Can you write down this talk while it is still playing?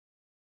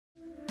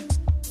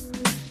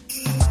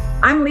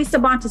I'm Lisa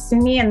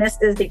Bontasumi, and this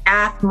is the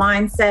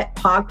AthMindset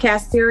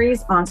podcast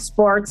series on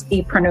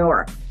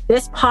sports-epreneur.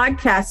 This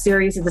podcast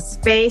series is a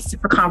space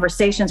for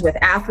conversations with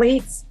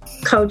athletes,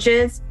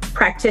 coaches,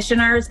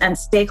 practitioners, and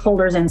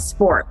stakeholders in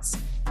sports.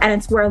 And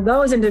it's where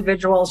those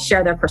individuals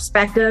share their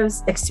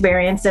perspectives,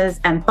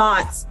 experiences, and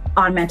thoughts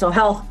on mental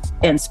health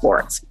in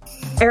sports.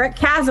 Eric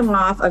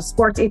Kazimoff of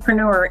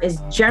Sports-epreneur is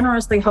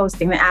generously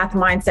hosting the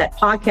AthMindset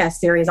podcast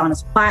series on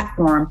his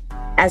platform,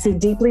 as he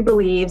deeply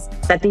believes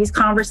that these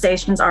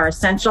conversations are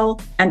essential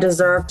and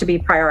deserve to be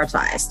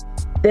prioritized.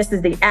 This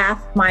is the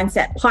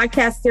AthMindset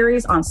podcast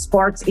series on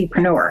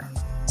Sports-epreneur.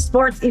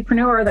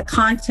 Sports-epreneur, the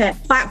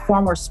content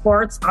platform where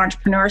sports,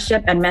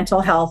 entrepreneurship, and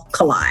mental health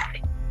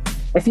collide.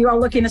 If you are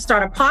looking to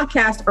start a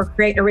podcast or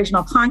create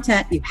original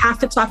content, you have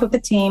to talk with the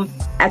team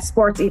at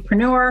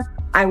Sports-epreneur.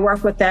 I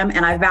work with them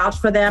and I vouch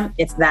for them.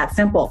 It's that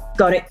simple.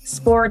 Go to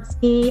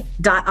sportse.io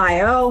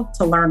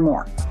to learn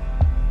more.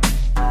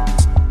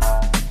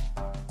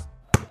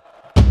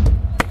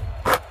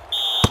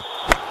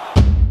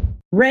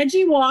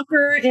 Reggie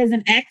Walker is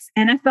an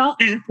ex-NFL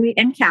athlete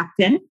and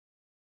captain,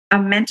 a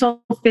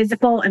mental,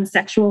 physical, and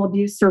sexual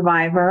abuse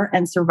survivor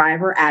and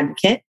survivor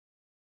advocate,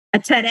 a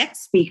TEDx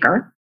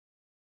speaker,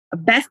 a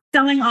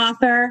best-selling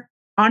author,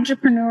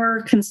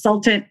 entrepreneur,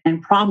 consultant,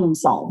 and problem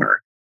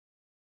solver.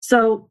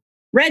 So,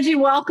 Reggie,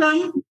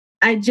 welcome.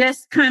 I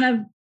just kind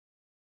of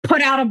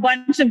put out a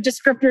bunch of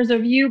descriptors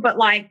of you, but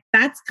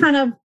that's kind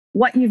of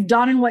what you've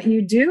done and what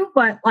you do.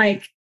 But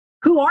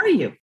who are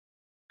you?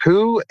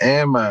 Who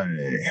am I?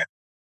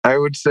 I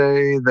would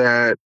say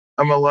that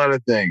I'm a lot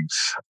of things.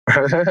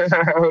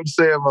 I would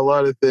say I'm a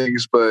lot of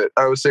things, but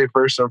I would say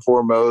first and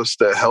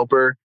foremost, a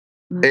helper.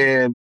 Mm-hmm.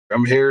 And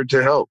I'm here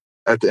to help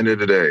at the end of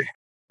the day.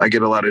 I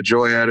get a lot of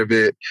joy out of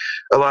it.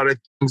 A lot of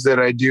things that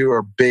I do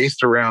are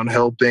based around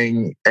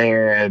helping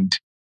and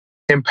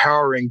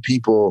empowering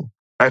people.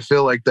 I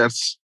feel like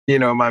that's,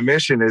 my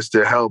mission is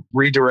to help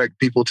redirect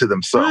people to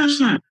themselves.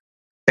 Mm-hmm.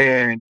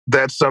 And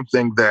that's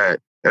something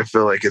that I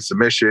feel like it's a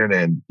mission,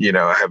 and,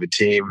 I have a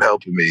team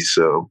helping me.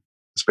 So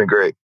it's been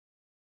great.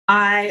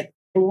 I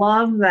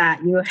love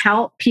that. You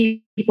help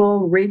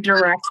people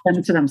redirect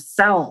them to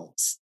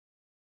themselves.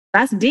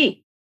 That's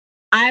deep.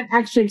 I've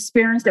actually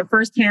experienced it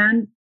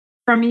firsthand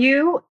from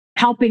you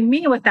helping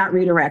me with that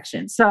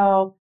redirection.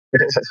 So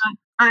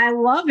I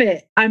love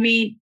it. I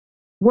mean,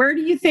 where do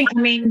you think,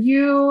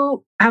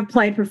 you have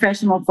played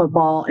professional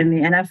football in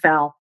the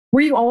NFL.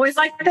 Were you always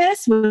like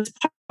this? Was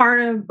part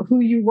of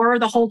who you were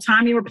the whole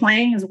time you were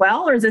playing as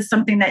well? Or is this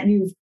something that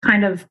you've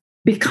kind of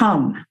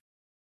become?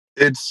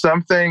 It's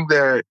something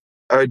that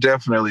I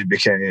definitely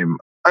became.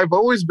 I've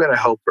always been a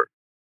helper.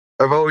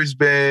 I've always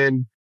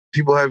been,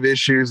 people have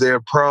issues, they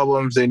have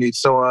problems, they need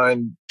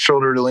someone,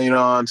 shoulder to lean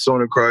on,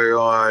 someone to cry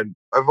on.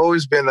 I've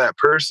always been that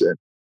person.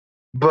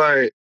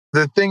 But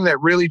the thing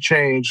that really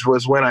changed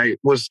was when I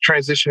was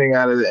transitioning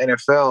out of the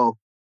NFL,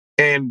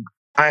 and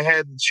I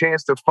had the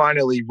chance to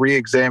finally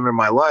re-examine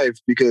my life,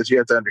 because you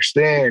have to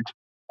understand,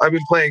 I've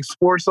been playing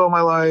sports all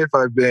my life.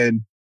 I've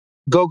been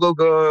go,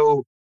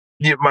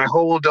 my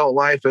whole adult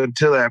life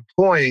until that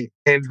point.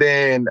 And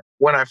then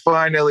when I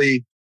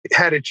finally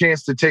had a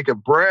chance to take a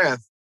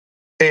breath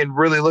and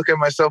really look at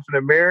myself in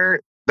the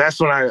mirror, that's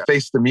when I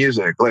faced the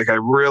music. I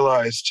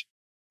realized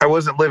I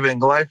wasn't living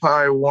life how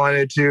I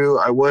wanted to.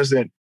 I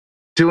wasn't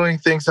doing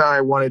things how I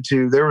wanted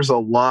to. There was a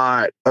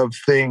lot of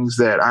things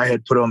that I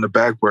had put on the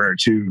back burner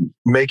to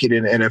make it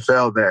in the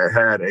NFL that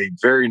had a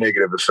very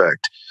negative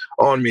effect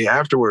on me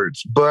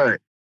afterwards.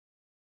 But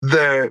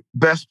the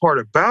best part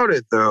about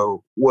it,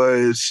 though,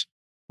 was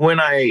when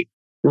I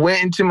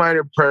went into my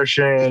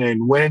depression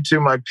and went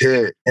into my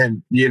pit,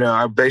 and,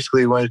 I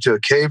basically went into a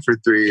cave for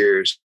 3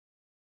 years.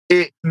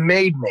 It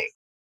made me,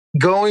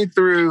 going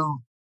through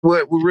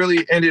what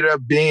really ended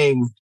up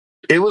being,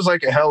 it was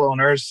like a hell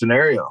on earth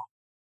scenario.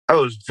 I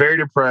was very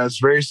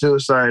depressed, very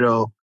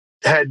suicidal,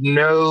 had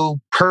no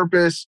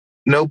purpose,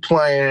 no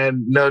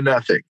plan, no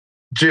nothing,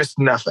 just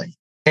nothing.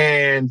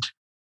 And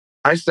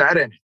I sat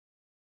in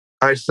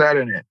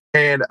it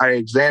and I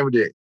examined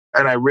it.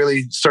 And I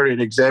really started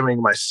examining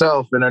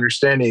myself and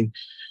understanding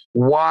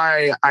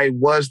why I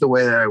was the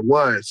way that I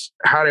was.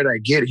 How did I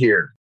get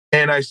here?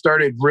 And I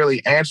started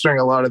really answering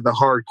a lot of the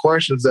hard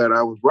questions that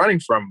I was running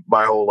from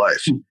my whole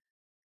life.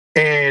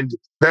 And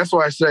that's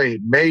why I say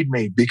it made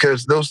me,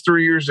 because those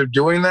 3 years of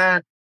doing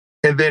that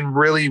and then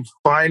really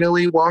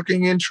finally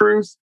walking in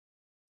truth,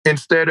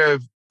 instead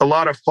of a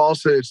lot of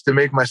falsehoods to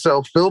make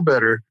myself feel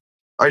better,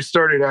 I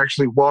started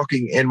actually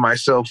walking in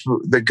myself,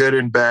 the good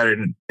and bad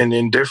and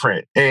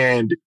indifferent.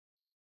 And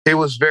it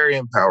was very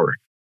empowering,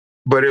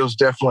 but it was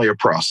definitely a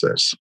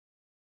process.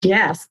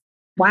 Yes.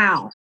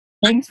 Wow.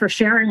 Thanks for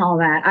sharing all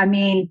that.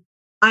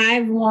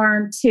 I've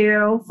learned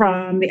too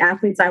from the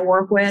athletes I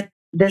work with,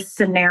 this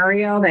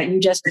scenario that you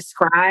just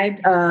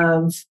described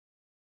of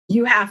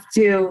you have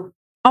to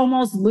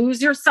almost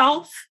lose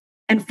yourself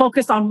and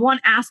focus on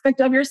one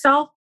aspect of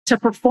yourself to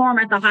perform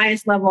at the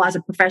highest level as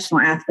a professional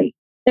athlete.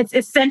 It's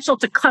essential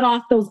to cut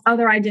off those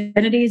other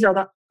identities or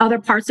the other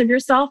parts of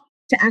yourself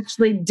to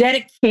actually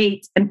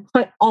dedicate and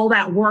put all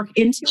that work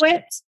into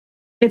it,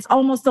 it's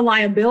almost a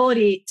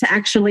liability to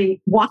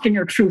actually walk in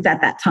your truth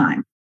at that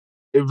time.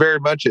 It very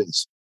much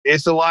is.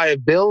 It's a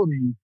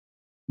liability.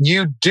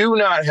 You do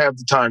not have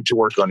the time to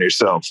work on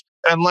yourself.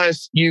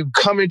 Unless you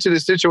come into the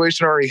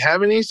situation already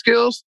having these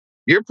skills,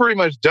 you're pretty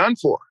much done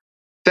for.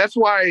 That's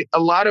why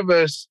a lot of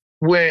us,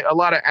 when a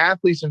lot of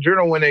athletes in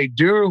general, when they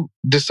do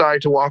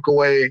decide to walk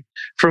away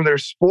from their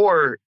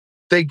sport,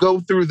 they go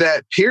through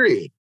that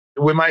period.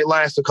 It might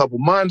last a couple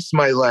months,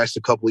 might last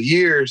a couple of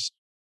years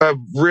of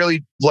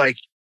really like,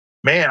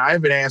 man, I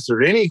haven't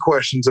answered any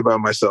questions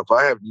about myself.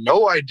 I have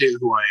no idea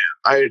who I am.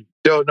 I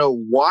don't know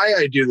why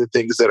I do the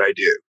things that I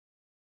do.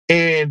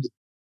 And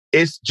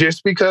it's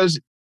just because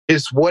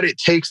it's what it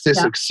takes to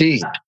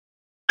succeed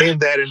in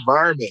that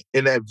environment,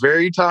 in that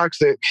very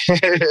toxic,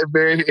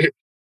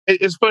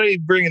 it's funny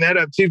bringing that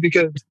up too,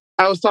 because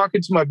I was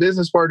talking to my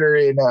business partner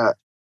and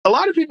a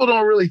lot of people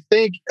don't really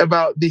think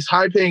about these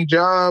high paying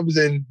jobs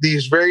and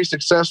these very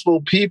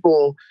successful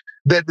people,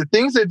 that the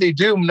things that they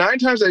do 9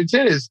 times out of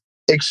 10 is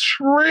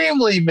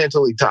extremely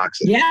mentally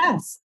toxic.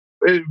 Yes.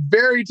 It's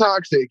very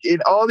toxic in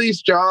all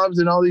these jobs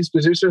and all these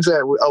positions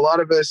that a lot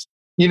of us,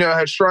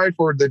 have strived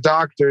for, the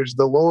doctors,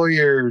 the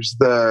lawyers,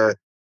 the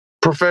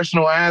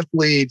professional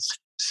athletes,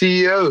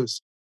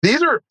 CEOs.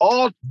 These are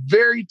all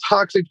very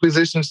toxic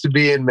positions to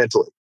be in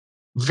mentally,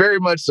 very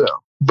much so.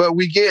 But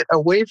we get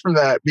away from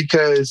that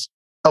because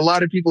a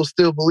lot of people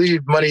still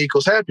believe money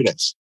equals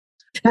happiness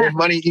and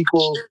money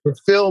equals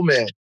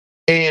fulfillment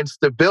and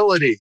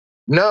stability.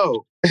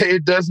 No,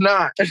 it does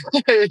not.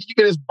 You can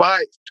just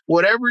buy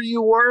whatever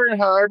you were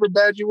and however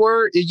bad you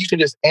were, you can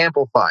just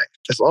amplify it.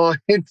 That's all it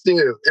can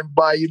do and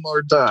buy you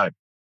more time.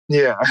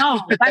 Yeah.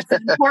 Oh, that's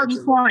an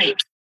important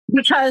point,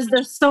 because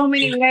there's so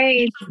many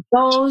ways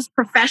those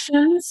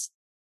professions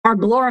are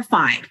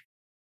glorified.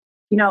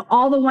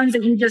 All the ones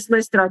that you just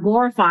listed are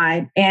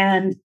glorified,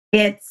 and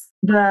it's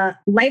the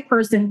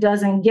layperson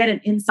doesn't get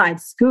an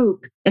inside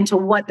scoop into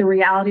what the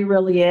reality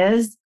really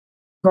is.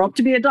 Grow up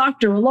to be a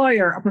doctor, a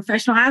lawyer, a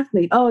professional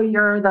athlete. Oh,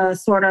 you're the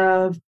sort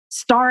of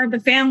star of the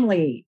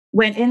family,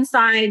 when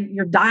inside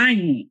you're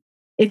dying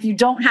if you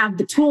don't have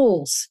the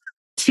tools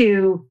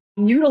to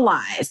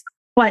utilize.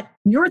 But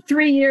your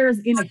 3 years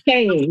in a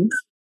cave,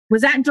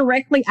 was that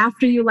directly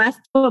after you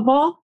left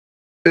football?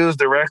 It was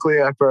directly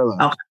after I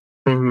left. Okay.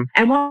 Mm-hmm.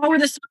 And what were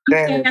the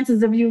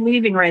circumstances of you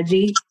leaving,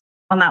 Reggie,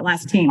 on that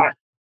last team?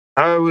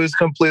 I was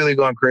completely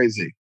going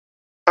crazy.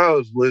 I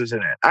was losing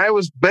it. I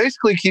was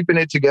basically keeping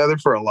it together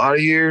for a lot of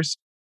years,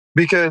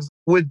 because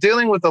with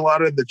dealing with a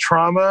lot of the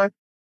trauma,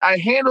 I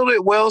handled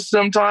it well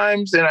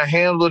sometimes and I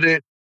handled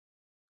it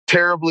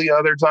terribly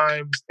other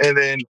times. And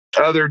then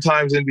other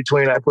times in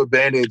between, I put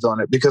Band-Aids on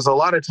it, because a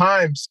lot of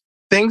times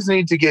things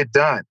need to get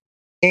done.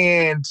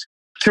 And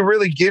to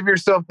really give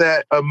yourself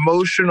that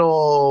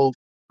emotional,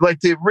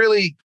 to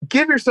really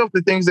give yourself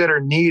the things that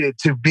are needed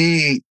to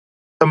be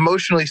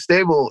emotionally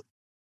stable,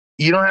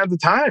 you don't have the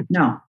time.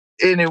 No.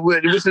 And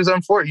this is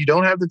unfortunate. You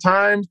don't have the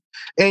time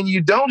and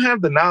you don't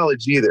have the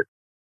knowledge either,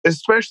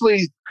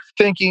 especially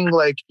thinking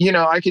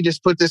I could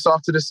just put this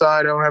off to the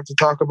side. I don't have to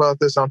talk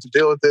about this. I don't have to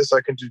deal with this. I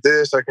can do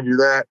this. I can do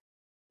that.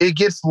 It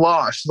gets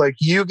lost.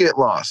 You get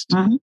lost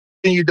and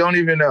you don't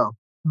even know.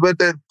 But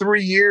the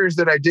 3 years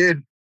that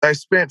I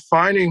spent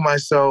finding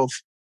myself.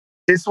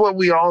 It's what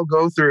we all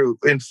go through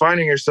in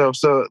finding yourself.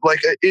 So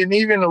and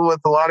even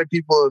with a lot of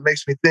people, it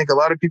makes me think a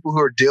lot of people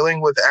who are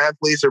dealing with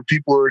athletes or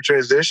people who are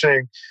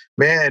transitioning,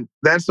 man,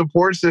 that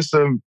support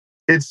system,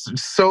 it's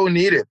so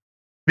needed,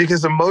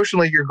 because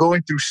emotionally you're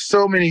going through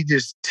so many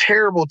just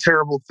terrible,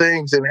 terrible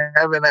things, and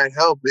having that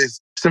help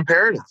it's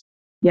imperative.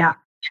 Yeah.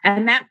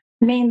 And that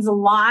means a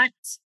lot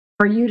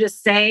for you to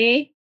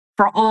say,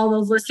 for all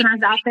those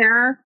listeners out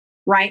there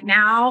right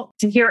now,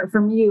 to hear it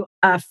from you,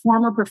 a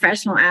former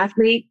professional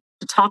athlete,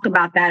 to talk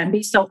about that and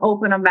be so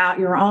open about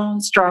your own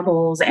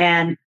struggles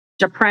and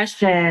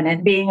depression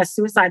and being a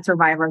suicide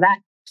survivor. That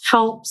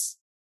helps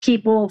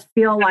people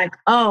feel like,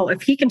 oh,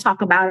 if he can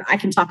talk about it, I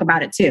can talk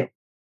about it too.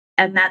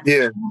 And that's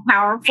so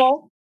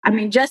powerful. I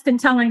mean, just in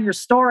telling your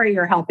story,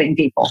 you're helping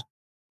people.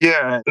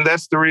 Yeah, and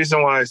that's the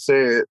reason why I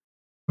say it.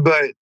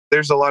 But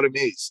there's a lot of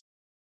me's.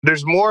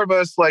 There's more of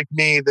us like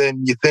me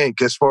than you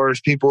think, as far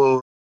as people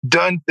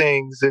done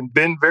things and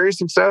been very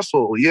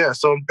successful.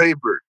 Yes, on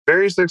paper,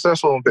 very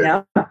successful on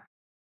paper. Yeah.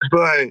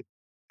 But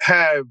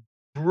have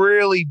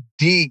really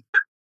deep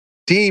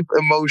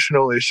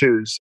emotional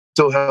issues,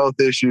 mental health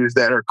issues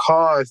that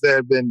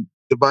have been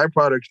the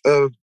byproduct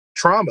of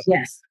trauma.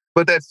 Yes.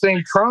 But that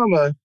same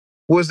trauma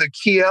was a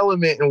key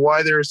element in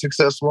why they were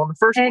successful in the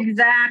first place.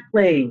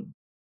 Exactly.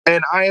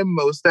 And I am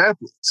most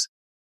athletes,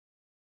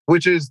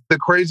 which is the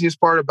craziest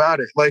part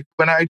about it.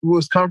 When I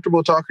was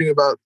comfortable talking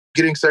about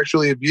getting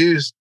sexually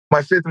abused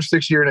my 5th or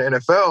 6th year in the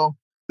NFL,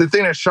 the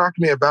thing that shocked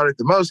me about it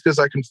the most, because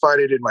I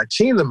confided in my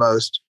team the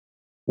most,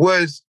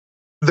 was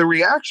the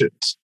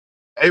reactions.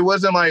 It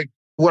wasn't like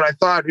what I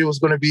thought it was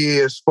going to be,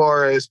 as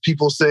far as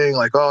people saying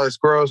oh, it's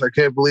gross. I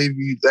can't believe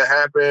that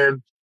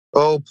happened.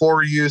 Oh,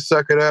 poor you,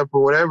 suck it up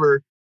or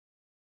whatever.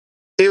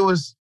 It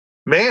was,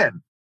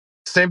 man,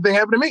 Same thing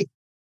happened to me.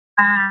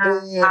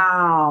 And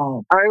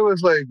Wow. I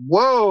was like,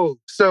 whoa.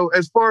 So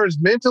as far as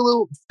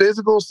mental,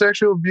 physical,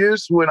 sexual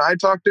abuse, when I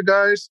talk to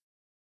guys,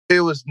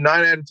 it was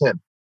 9 out of 10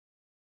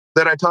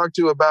 that I talked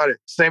to about it.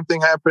 Same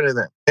thing happened to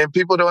them. And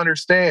people don't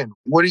understand.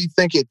 What do you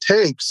think it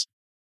takes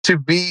to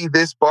be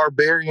this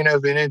barbarian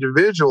of an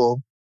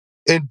individual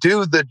and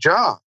do the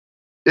job?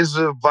 It's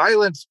a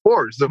violent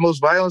sport. It's the most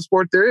violent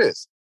sport there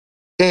is.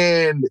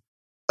 And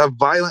a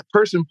violent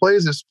person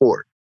plays a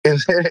sport. And,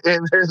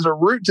 and there's a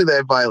root to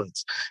that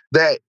violence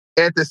that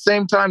at the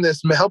same time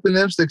that's helping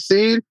them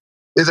succeed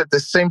is at the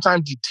same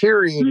time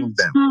deteriorating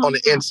them on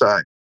the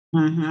inside,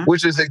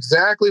 which is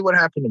exactly what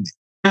happened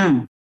to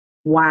me.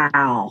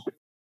 Wow.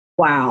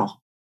 Wow.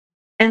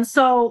 And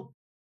so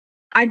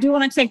I do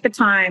want to take the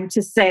time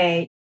to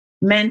say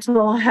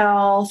mental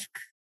health,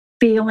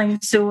 feeling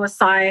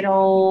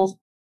suicidal,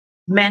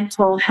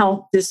 mental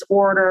health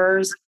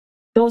disorders,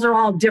 those are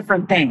all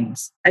different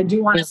things. I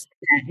do want to say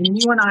that.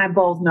 And you and I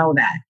both know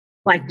that.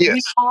 Like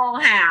we all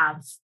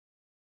have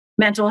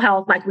mental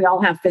health, like we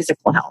all have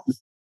physical health,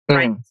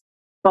 right?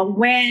 But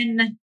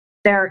when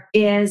there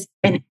is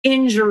an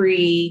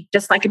injury,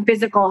 just like in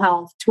physical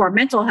health, to our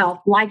mental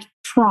health, like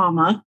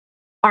trauma,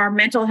 our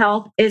mental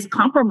health is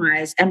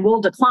compromised and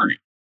will decline.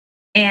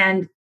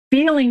 And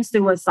feeling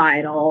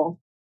suicidal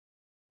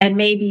and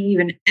maybe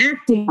even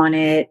acting on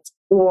it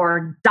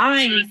or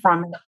dying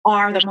from it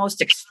are the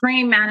most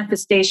extreme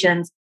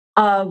manifestations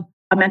of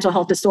a mental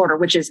health disorder,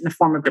 which is in the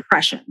form of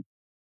depression.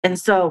 And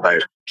so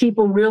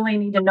people really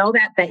need to know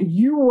that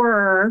you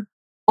were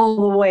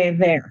all the way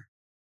there.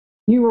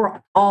 You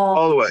were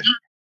all the way.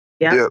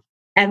 Yep.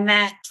 And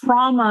that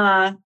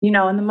trauma, in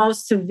the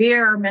most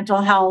severe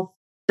mental health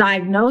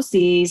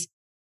diagnoses,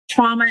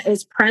 trauma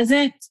is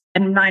present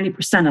in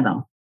 90% of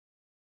them.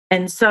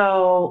 And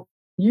so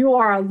you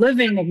are a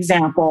living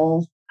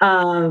example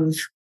of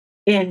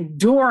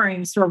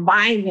enduring,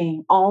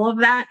 surviving all of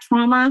that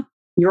trauma,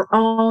 your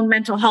own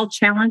mental health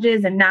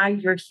challenges. And now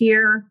you're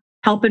here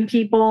helping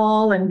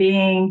people and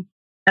being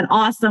an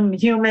awesome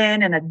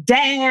human and a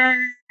dad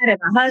and a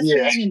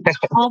husband and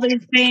all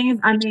these things.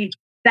 I mean,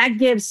 that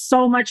gives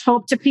so much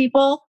hope to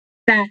people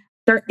that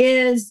there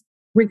is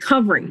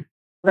recovery.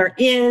 There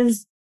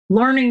is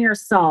learning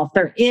yourself.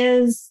 There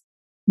is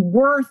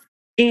worth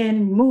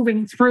in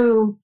moving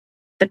through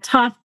the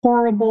tough,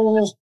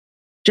 horrible,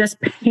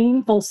 just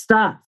painful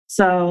stuff.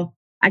 So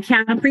I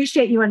can't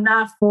appreciate you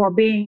enough for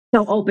being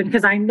so open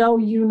because I know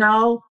you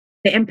know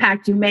the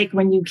impact you make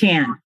when you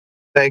can.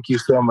 Thank you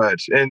so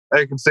much. And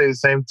I can say the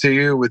same to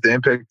you with the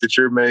impact that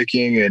you're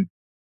making. And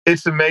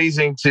it's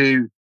amazing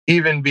to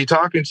even be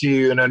talking to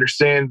you and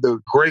understand the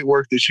great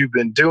work that you've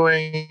been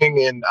doing.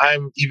 And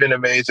I'm even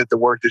amazed at the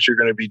work that you're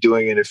going to be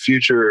doing in the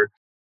future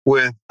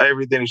with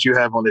everything that you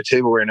have on the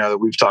table right now that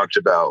we've talked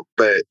about.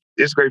 But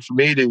it's great for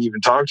me to even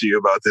talk to you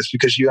about this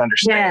because you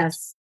understand.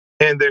 Yes.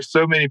 And there's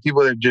so many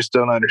people that just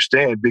don't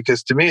understand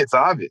because to me, it's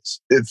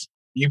obvious. It's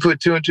you put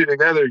 2 and 2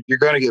 together, you're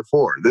going to get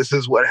 4. This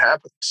is what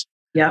happens.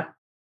 Yep.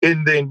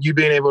 And then you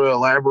being able to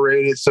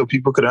elaborate it so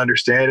people could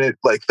understand it.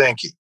 Like,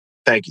 thank you.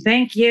 Thank you.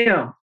 Thank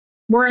you.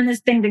 We're in this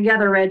thing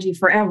together, Reggie,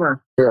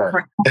 forever. Yeah.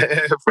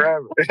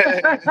 Forever.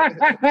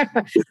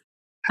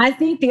 I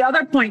think the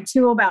other point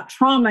too about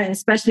trauma,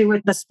 especially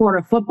with the sport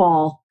of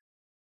football,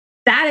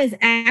 that is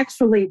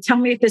actually, tell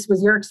me if this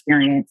was your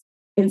experience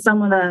in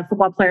some of the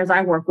football players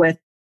I work with,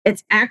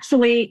 it's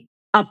actually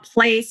a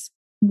place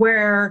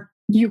where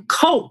you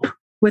cope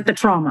with the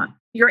trauma.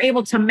 You're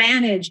able to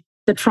manage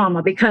the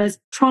trauma because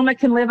trauma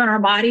can live in our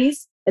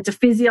bodies. It's a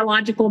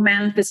physiological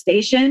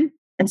manifestation.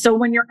 And so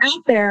when you're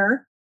out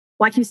there,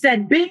 like you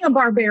said, being a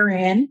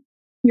barbarian,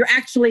 you're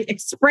actually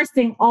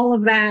expressing all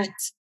of that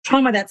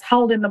trauma that's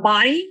held in the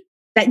body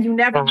that you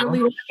never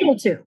really were able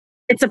to.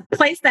 It's a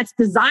place that's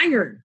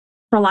desired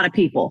for a lot of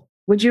people.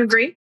 Would you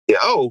agree? Yeah,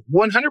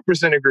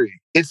 100% agree.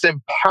 It's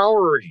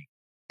empowering.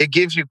 It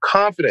gives you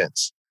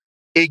confidence.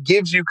 It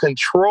gives you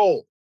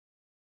control.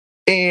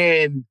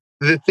 And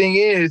the thing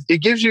is,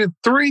 it gives you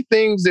 3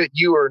 things that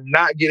you are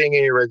not getting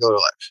in your regular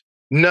life.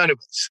 None of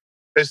us,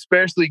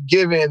 especially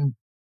given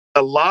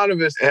a lot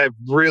of us have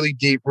really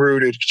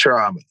deep-rooted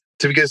trauma.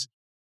 Because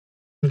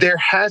there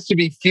has to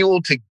be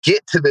fuel to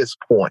get to this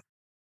point.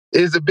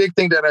 It is a big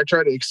thing that I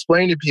try to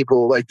explain to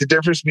people, like the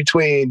difference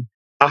between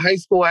a high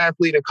school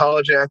athlete, a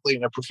college athlete,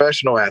 and a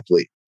professional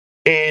athlete.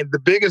 And the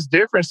biggest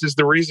difference is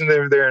the reason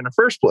they're there in the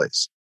first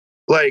place.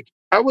 Like,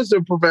 I was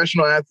a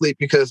professional athlete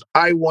because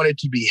I wanted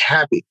to be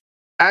happy.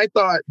 I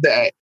thought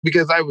that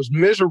because I was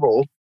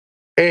miserable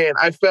and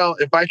I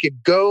felt if I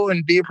could go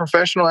and be a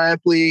professional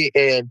athlete,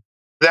 and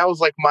that was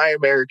like my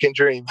American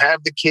dream,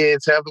 have the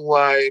kids, have the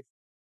wife,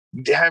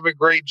 have a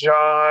great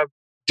job,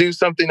 do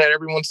something that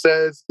everyone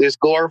says is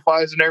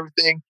glorifies and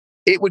everything,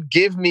 it would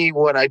give me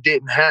what I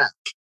didn't have.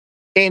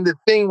 And the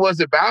thing was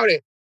about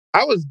it,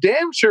 I was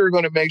damn sure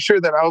going to make sure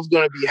that I was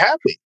going to be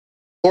happy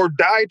or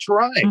die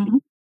trying.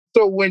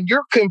 So when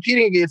you're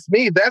competing against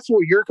me, that's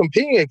what you're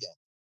competing against.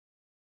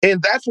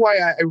 And that's why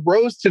I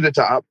rose to the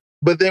top.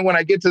 But then when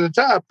I get to the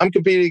top, I'm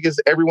competing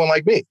against everyone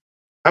like me.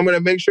 I'm going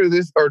to make sure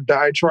this or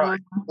die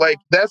trying. Like,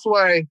 that's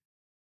why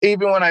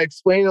even when I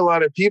explain to a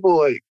lot of people,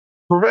 like,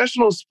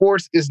 professional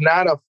sports is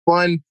not a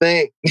fun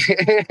thing.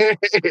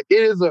 It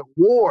is a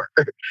war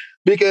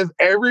because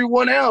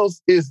everyone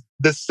else is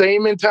the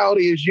same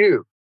mentality as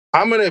you.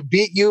 I'm going to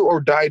beat you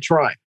or die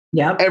trying.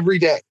 Yep. Every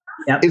day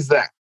is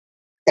that.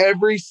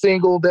 Every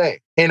single day.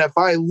 And if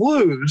I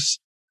lose,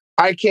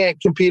 I can't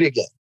compete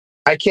again.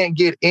 I can't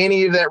get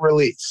any of that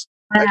release.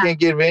 I can't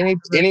give any of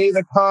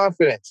the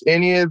confidence,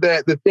 any of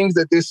that, the things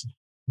that this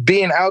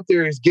being out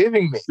there is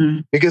giving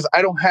me, because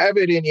I don't have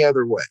it any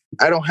other way.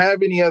 I don't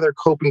have any other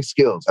coping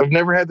skills. I've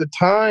never had the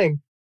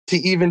time to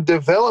even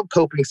develop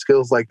coping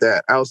skills like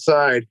that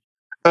outside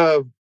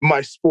of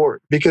my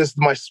sport, because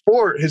my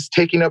sport has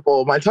taken up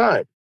all my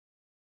time.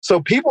 So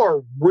people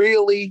are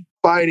really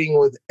fighting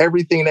with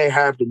everything they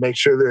have to make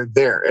sure they're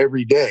there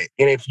every day.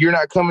 And if you're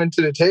not coming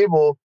to the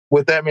table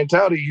with that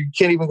mentality, you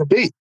can't even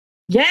compete.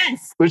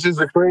 Yes. Which is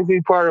the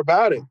crazy part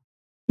about it.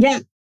 Yeah.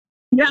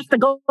 You have to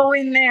go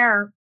in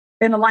there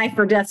in a life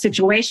or death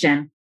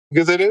situation.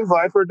 Because it is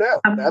life or death.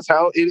 That's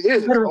how it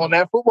is on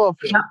that football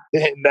field.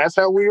 And that's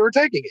how we were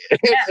taking it.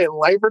 Yes.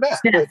 Life or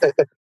death. Yes.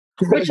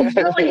 Which is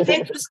really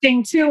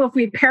interesting too, if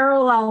we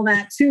parallel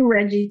that too,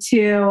 Reggie,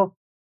 to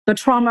the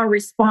trauma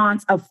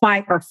response of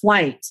fight or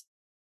flight,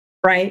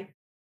 right?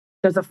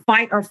 There's a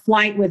fight or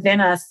flight within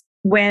us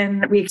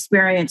when we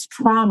experience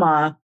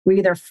trauma. We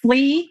either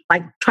flee,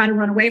 like try to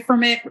run away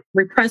from it,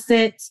 repress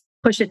it,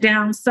 push it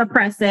down,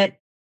 suppress it,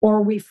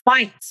 or we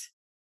fight.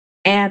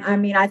 And I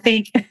mean, I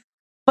think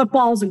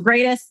football is the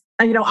greatest,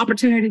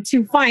 opportunity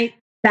to fight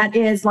that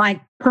is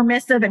like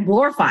permissive and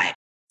glorified.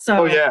 So,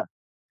 oh yeah,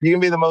 you can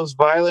be the most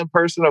violent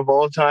person of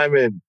all time,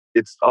 and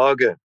it's all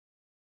good.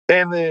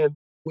 And then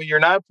when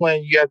you're not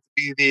playing, you have to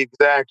be the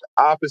exact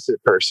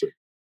opposite person,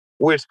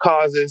 which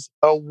causes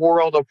a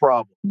world of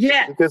problems.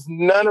 Yeah, because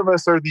none of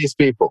us are these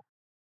people.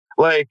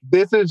 Like,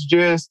 this is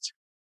just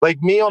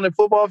like me on the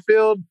football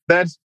field.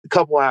 That's a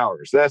couple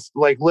hours. That's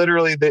like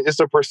literally, it's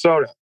a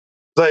persona.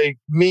 Like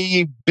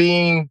me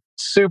being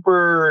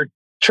super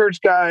church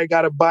guy,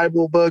 got a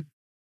Bible book.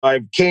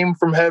 I came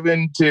from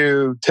heaven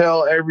to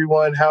tell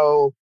everyone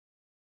how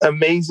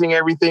amazing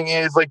everything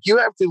is. Like, you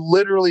have to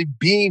literally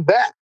be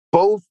that,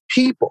 both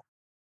people.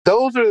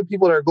 Those are the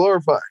people that are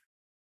glorified.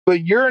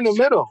 But you're in the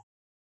middle.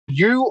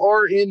 You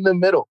are in the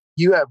middle.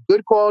 You have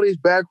good qualities,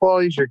 bad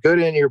qualities. You're good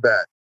and you're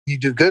bad. You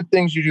do good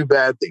things, you do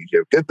bad things. You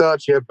have good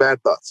thoughts, you have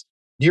bad thoughts.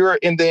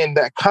 And then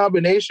that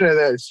combination of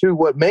that is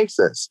what makes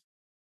us.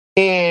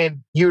 And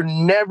you're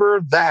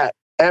never that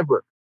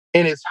ever.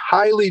 And it's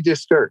highly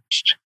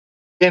discouraged.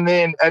 And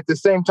then at the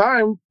same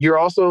time, you're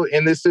also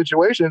in this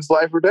situation, it's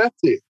life or death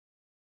to you.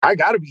 I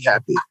got to be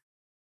happy.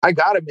 I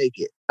got to make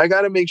it. I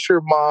got to make sure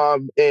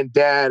mom and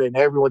dad and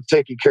everyone's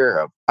taken care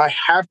of. I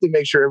have to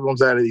make sure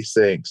everyone's out of these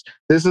things.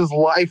 This is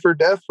life or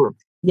death for me.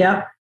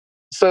 Yep.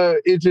 So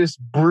it just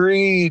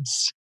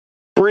breeds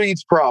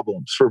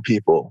problems for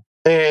people.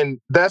 And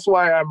that's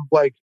why I'm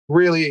like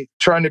really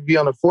trying to be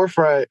on the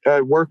forefront.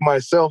 I work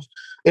myself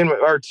in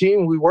our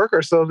team. We work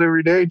ourselves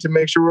every day to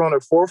make sure we're on the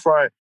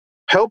forefront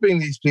helping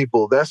these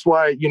people. That's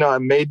why, I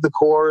made the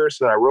course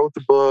and I wrote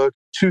the book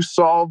to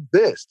solve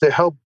this, to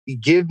help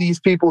give these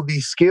people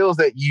these skills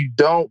that you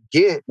don't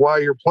get while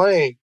you're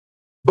playing,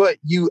 but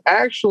you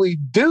actually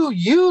do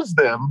use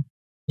them.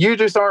 You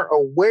just aren't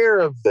aware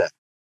of them.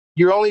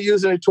 You're only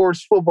using it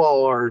towards football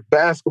or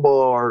basketball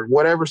or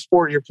whatever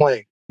sport you're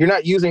playing. You're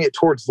not using it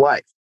towards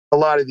life, a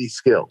lot of these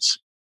skills.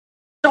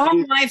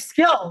 Strong life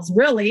skills,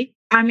 really.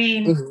 I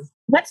mean,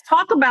 Let's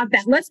talk about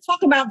that. Let's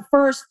talk about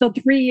first the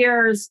 3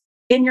 years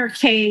in your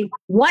cave.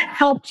 What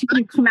helped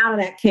you come out of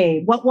that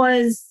cave? What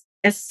was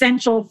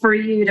essential for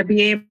you to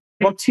be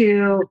able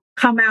to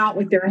come out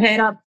with your head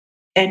up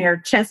and your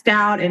chest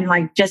out and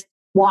like just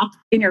walk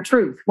in your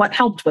truth? What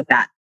helped with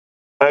that?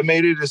 I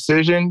made a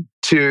decision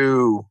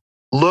to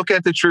look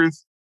at the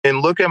truth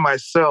and look at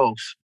myself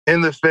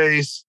in the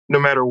face, no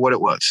matter what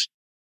it was.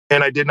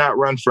 And I did not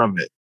run from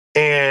it.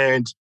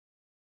 And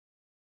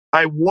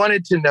I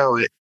wanted to know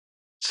it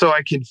so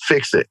I could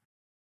fix it.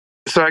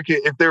 So I could,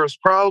 if there was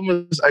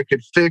problems, I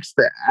could fix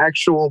the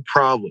actual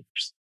problems,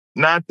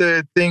 not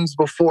the things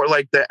before,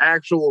 like the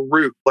actual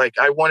root. Like,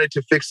 I wanted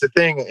to fix the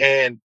thing,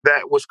 and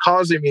that was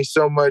causing me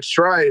so much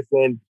strife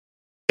and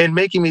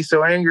making me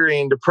so angry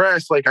and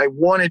depressed. Like, I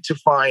wanted to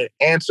find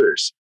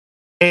answers.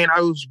 And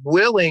I was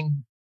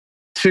willing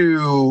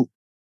to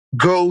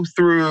go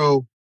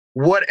through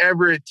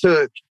whatever it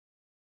took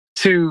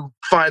to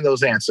find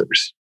those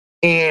answers.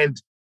 And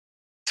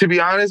to be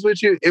honest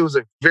with you, it was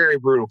a very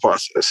brutal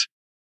process,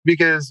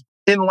 because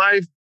in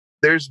life,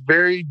 there's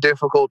very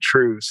difficult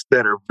truths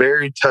that are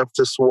very tough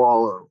to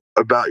swallow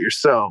about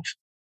yourself.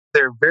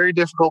 They're very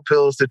difficult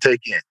pills to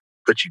take in,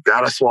 but you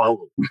got to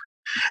swallow them.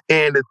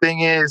 And the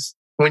thing is,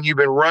 when you've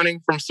been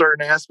running from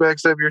certain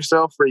aspects of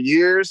yourself for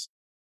years,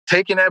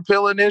 taking that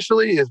pill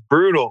initially is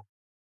brutal.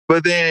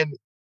 But then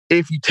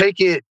if you take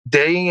it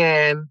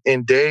day in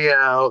and day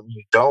out,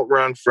 you don't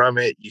run from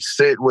it, you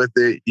sit with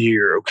it,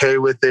 you're okay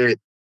with it,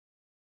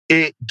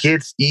 it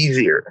gets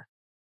easier.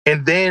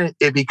 And then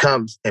it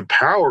becomes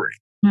empowering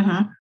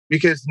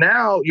because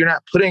now you're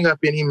not putting up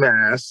any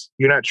masks.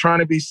 You're not trying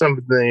to be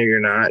something you're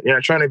not. You're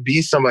not trying to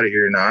be somebody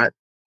you're not.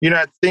 You're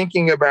not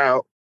thinking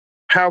about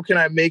how can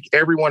I make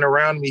everyone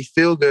around me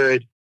feel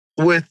good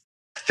with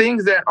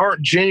things that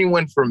aren't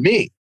genuine for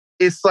me.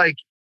 It's like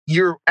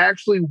you're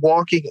actually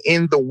walking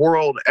in the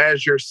world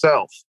as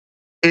yourself.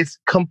 It's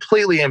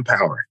completely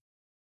empowering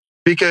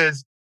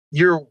because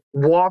you're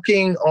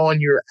walking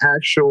on your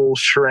actual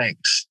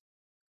strengths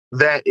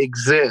that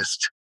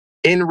exist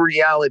in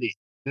reality,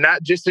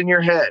 not just in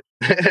your head,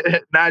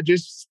 not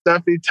just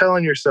stuff you're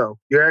telling yourself.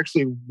 You're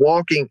actually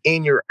walking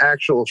in your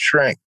actual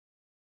strength.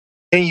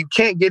 And you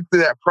can't get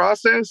through that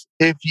process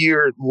if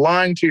you're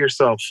lying to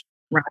yourself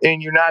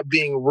and you're not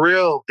being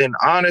real and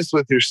honest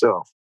with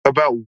yourself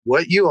about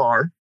what you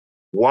are,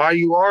 why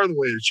you are the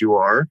way that you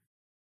are,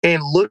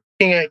 and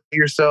looking at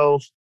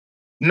yourself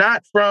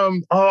not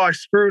from, oh, I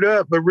screwed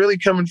up, but really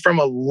coming from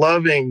a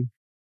loving,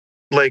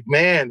 like,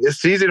 man,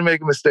 it's easy to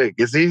make a mistake.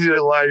 It's easy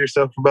to lie to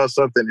yourself about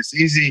something. It's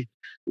easy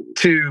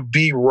to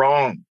be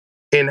wrong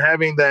and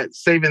having that,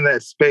 saving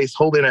that space,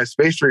 holding that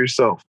space for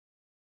yourself.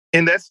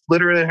 And that's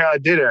literally how I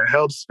did it. I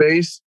held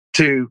space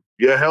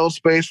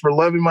for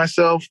loving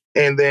myself.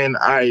 And then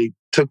I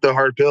took the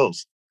hard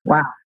pills.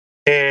 Wow.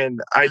 And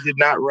I did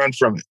not run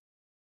from it.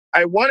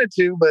 I wanted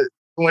to, but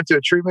I went to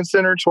a treatment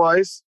center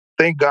twice.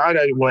 Thank God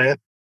I went.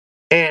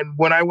 And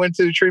when I went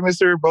to the treatment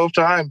center both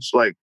times,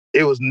 like,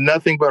 it was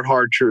nothing but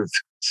hard truth.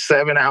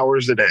 7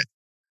 hours a day,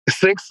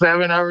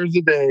 7 hours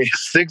a day,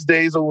 6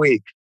 days a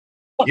week.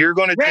 You're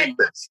going to take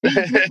this.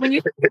 When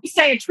you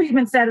say a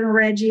treatment center,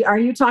 Reggie, are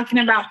you talking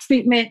about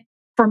treatment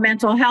for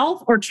mental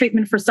health or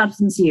treatment for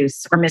substance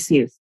use or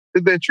misuse?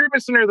 The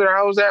treatment center that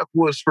I was at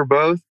was for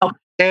both. Oh.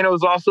 And it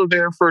was also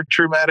there for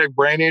traumatic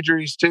brain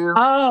injuries too.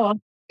 Oh.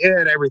 It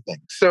had everything.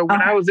 So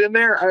when I was in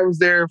there, I was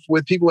there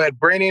with people who had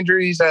brain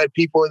injuries. I had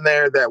people in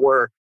there that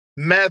were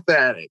meth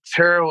addicts,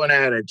 heroin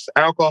addicts,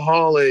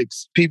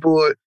 alcoholics,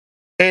 people.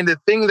 And the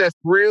thing that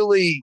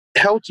really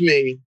helped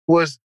me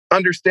was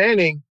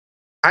understanding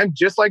I'm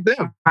just like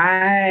them.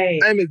 Right.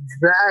 I'm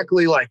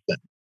exactly like them.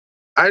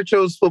 I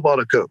chose football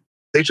to cope.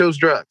 They chose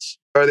drugs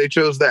or they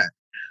chose that.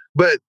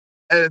 But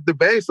at the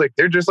base, like,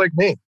 they're just like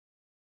me.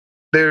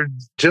 They're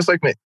just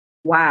like me.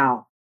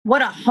 Wow.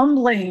 What a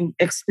humbling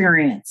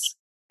experience.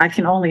 I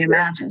can only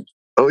imagine.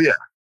 Oh, yeah.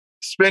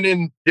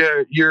 Spending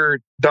your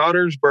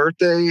daughter's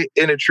birthday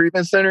in a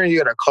treatment center and you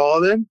got to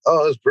call them.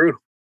 Oh, it's brutal.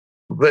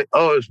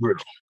 It's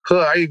brutal.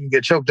 I even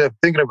get choked up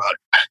thinking about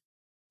it.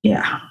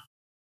 Yeah.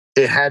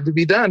 It had to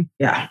be done.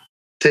 Yeah.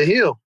 To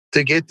heal,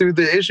 to get through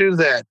the issues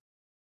that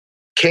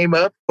came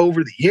up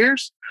over the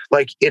years.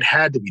 Like, it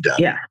had to be done.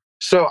 Yeah.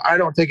 So I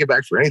don't take it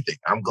back for anything.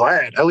 I'm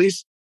glad. At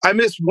least I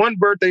missed one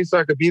birthday so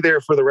I could be there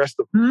for the rest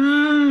of them.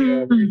 You know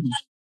what I mean?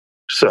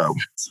 So,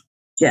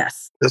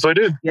 yes. That's what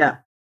I did. Yeah.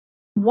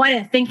 What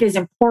I think is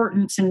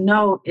important to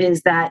note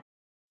is that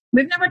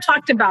we've never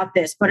talked about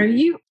this, but are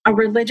you a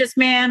religious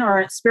man or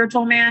a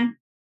spiritual man?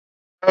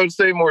 I would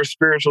say more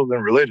spiritual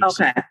than religious.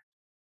 Okay.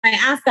 I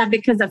ask that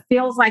because it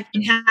feels like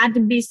it had to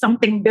be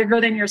something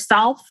bigger than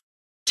yourself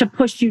to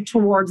push you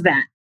towards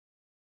that.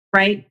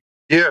 Right?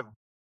 Yeah.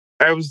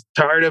 I was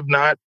tired of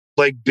not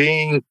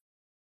being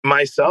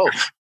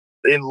myself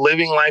and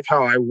living life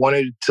how I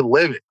wanted to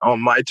live it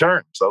on my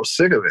terms. I was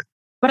sick of it.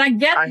 But I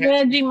guess,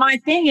 Reggie, my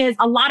thing is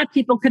a lot of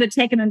people could have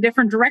taken a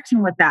different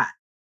direction with that.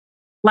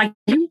 Like,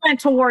 you went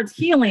towards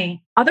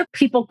healing. Other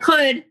people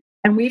could,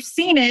 and we've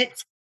seen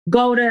it,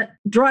 go to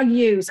drug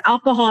use,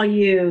 alcohol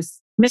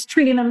use,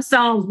 mistreating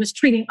themselves,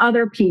 mistreating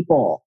other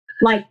people.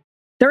 Like,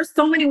 there's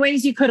so many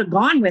ways you could have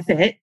gone with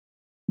it,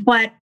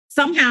 but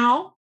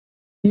somehow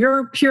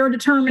your pure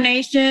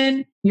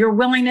determination, your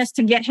willingness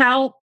to get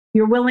help,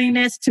 your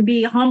willingness to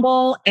be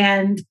humble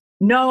and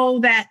know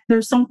that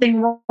there's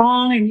something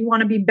wrong and you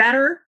want to be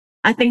better.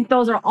 I think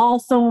those are all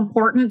so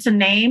important to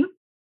name.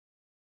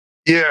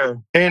 Yeah.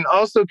 And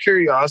also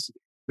curiosity,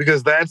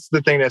 because that's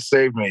the thing that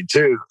saved me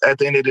too. At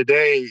the end of the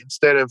day,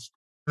 instead of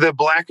the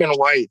black and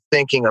white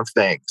thinking of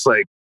things,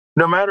 like,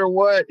 no matter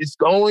what, it's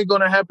only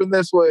going to happen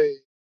this way.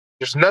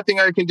 There's nothing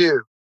I can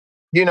do.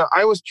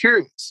 I was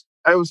curious.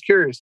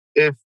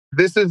 If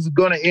this is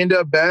going to end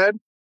up bad,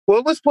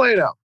 well, let's play it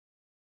out.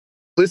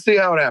 Let's see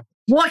how it happens.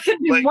 What could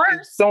be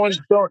worse?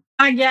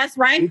 I guess,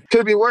 right? It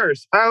could be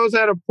worse. I was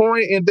at a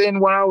point, and then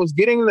when I was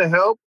getting the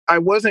help, I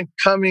wasn't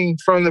coming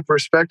from the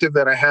perspective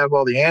that I have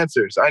all the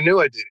answers. I knew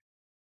I did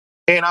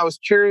it. And I was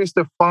curious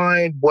to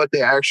find what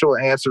the actual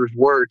answers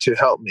were to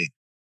help me.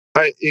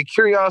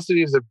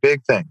 Curiosity is a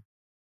big thing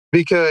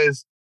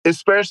because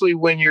especially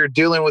when you're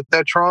dealing with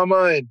that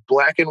trauma and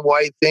black and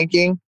white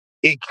thinking,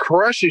 it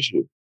crushes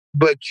you.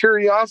 But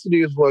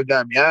curiosity is what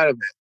got me out of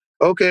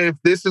it. Okay, if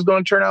this is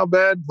going to turn out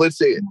bad, let's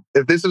see it.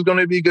 If this is going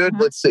to be good,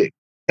 let's see.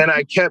 And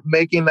I kept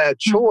making that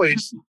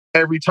choice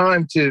every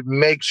time to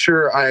make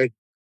sure I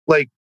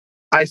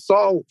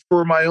saw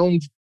for my own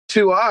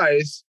two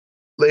eyes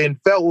and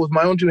felt with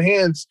my own two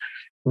hands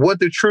what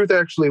the truth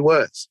actually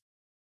was,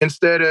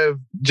 instead of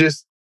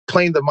just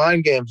playing the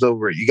mind games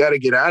over it. You got to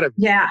get out of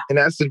it. Yeah. And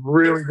that's a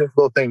really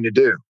difficult thing to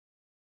do.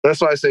 That's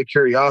why I say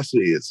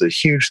curiosity is a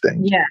huge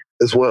thing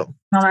as well.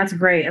 No, that's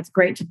great. It's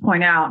great to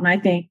point out. And I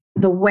think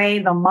the way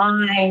the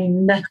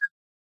mind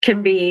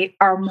can be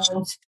our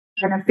most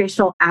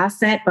beneficial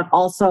asset, but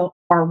also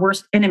our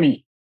worst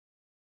enemy,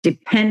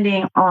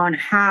 depending on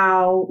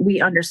how we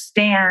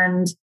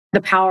understand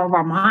the power of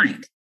our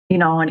mind,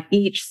 on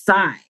each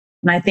side.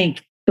 And I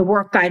think the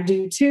work I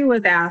do too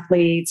with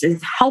athletes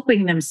is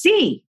helping them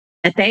see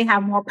that they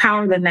have more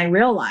power than they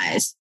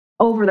realize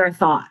over their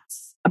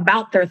thoughts,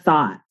 about their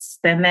thoughts.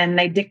 And then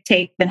they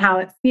dictate then how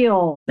it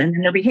feels, and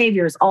then their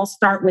behaviors all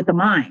start with the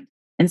mind.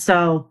 And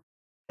so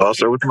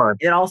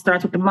It all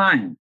starts with the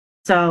mind.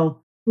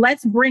 So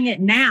let's bring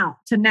it now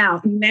to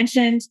now. You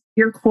mentioned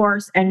your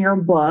course and your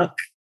book.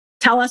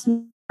 Tell us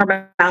more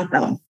about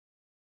them.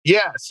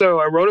 Yeah. So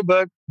I wrote a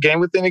book, Game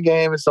Within a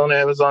Game. It's on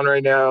Amazon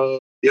right now.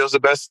 It was a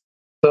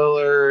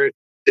bestseller.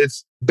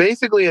 It's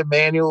basically a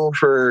manual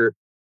for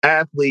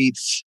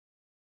athletes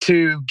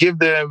to give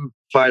them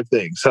 5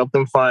 things, help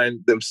them find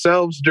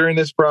themselves during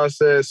this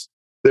process,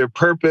 their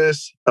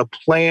purpose, a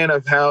plan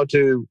of how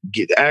to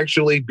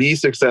actually be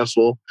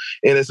successful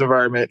in this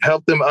environment,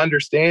 help them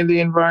understand the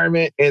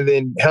environment, and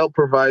then help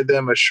provide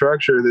them a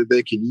structure that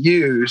they can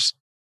use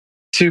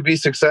to be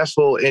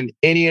successful in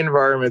any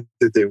environment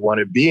that they want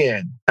to be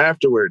in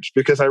afterwards.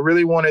 Because I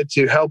really wanted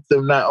to help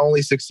them not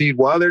only succeed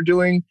while they're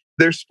doing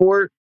their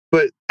sport,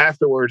 but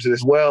afterwards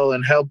as well,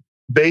 and help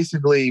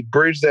basically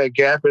bridge that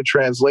gap in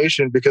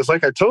translation. Because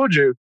like I told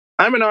you,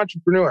 I'm an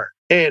entrepreneur,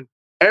 and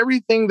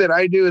everything that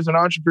I do as an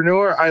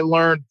entrepreneur, I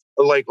learned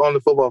like on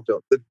the football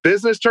field. The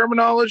business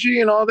terminology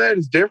and all that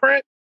is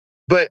different,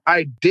 but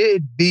I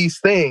did these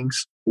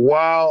things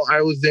while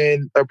I was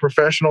in a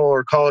professional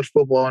or college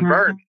football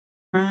environment.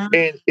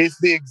 And it's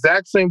the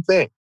exact same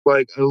thing.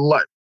 Like a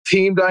lot,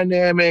 team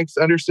dynamics,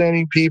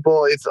 understanding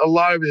people. It's a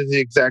lot of it is the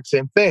exact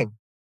same thing.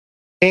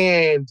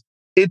 And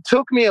it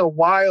took me a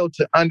while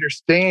to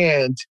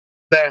understand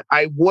that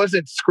I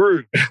wasn't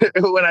screwed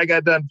when I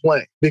got done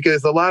playing.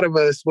 Because a lot of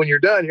us, when you're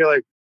done, you're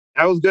like,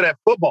 I was good at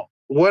football.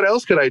 What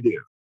else could I do?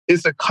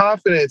 It's a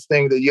confidence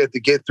thing that you have to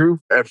get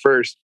through at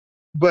first.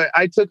 But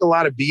I took a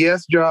lot of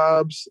BS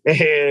jobs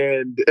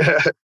and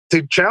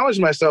to challenge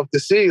myself to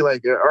see,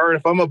 like, all right,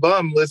 if I'm a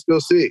bum, let's go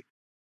see.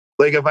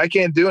 Like, if I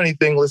can't do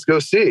anything, let's go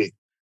see.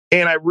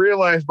 And I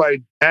realized by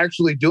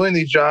actually doing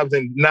these jobs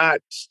and not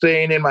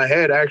staying in my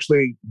head,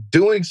 actually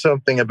doing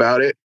something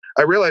about it,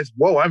 I realized,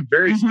 whoa, I'm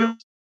very skilled.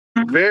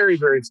 Very,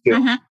 very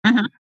skilled.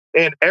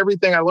 And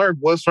everything I learned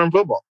was from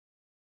football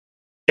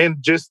and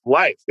just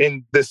life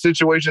and the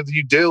situations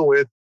you deal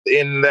with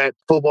in that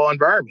football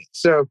environment.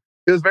 So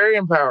it was very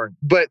empowering.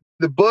 But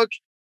the book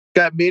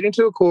got made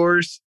into a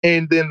course,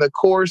 and then the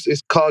course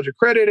is college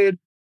accredited.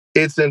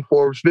 It's in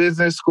Forbes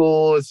Business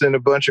School. It's in a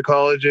bunch of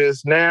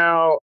colleges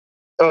now.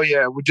 Oh,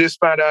 yeah. We just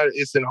found out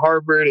it's in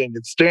Harvard and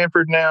it's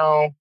Stanford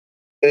now.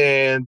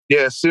 And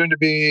yeah, soon to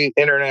be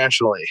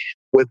internationally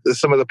with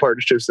some of the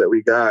partnerships that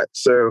we got.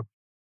 So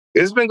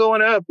it's been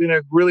going up in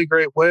a really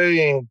great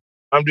way. And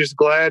I'm just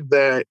glad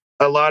that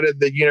a lot of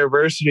the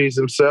universities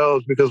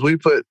themselves, because we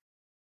put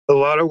a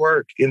lot of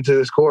work into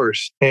this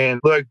course. And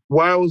like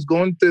while I was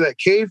going through that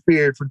cave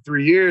period for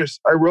 3 years,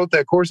 I wrote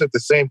that course at the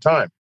same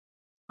time.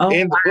 Oh,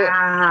 in the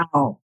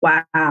book.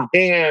 Wow.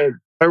 And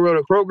I wrote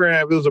a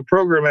program. It was a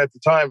program at the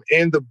time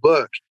in the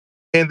book.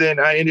 And then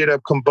I ended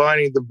up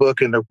combining the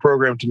book and the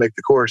program to make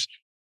the course.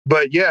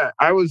 But yeah,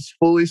 I was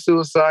fully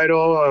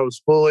suicidal. I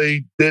was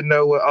didn't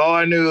know what, all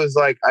I knew was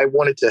like, I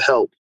wanted to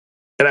help.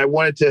 And I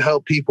wanted to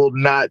help people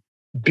not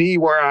be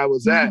where I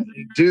was at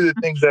and do the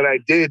things that I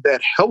did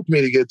that helped me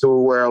to get to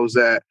where I was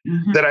at,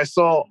 that I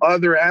saw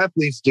other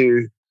athletes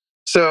do.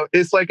 So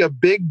it's like a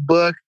big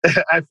book,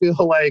 I feel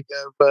like,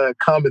 of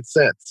common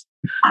sense.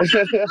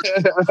 So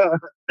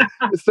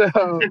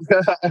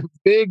a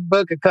big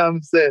book of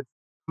common sense.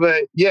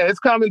 But yeah, it's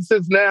common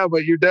sense now,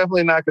 but you're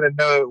definitely not going to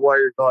know it while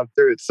you're going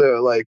through it.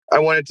 So like, I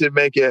wanted to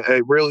make it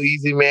a real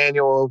easy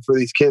manual for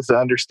these kids to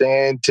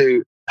understand,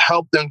 to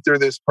help them through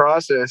this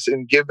process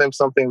and give them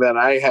something that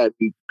I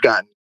hadn't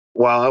gotten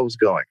while I was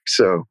going.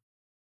 So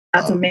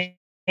that's amazing.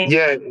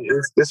 Yeah,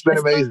 it's been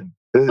amazing.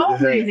 So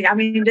amazing. I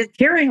mean, just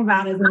hearing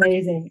about it is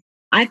amazing.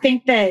 I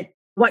think that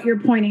what you're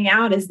pointing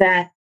out is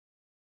that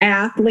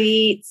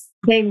athletes,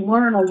 they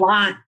learn a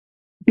lot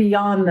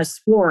beyond the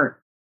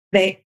sport.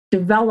 They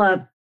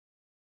develop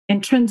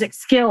intrinsic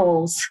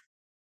skills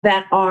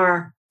that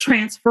are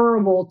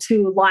transferable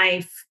to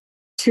life,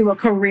 to a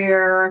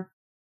career,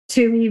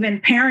 to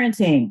even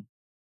parenting.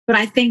 But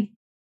I think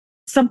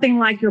something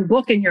like your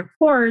book and your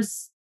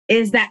course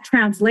is that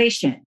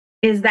translation,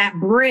 is that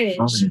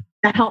bridge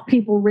that help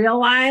people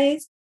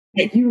realize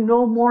that you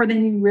know more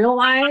than you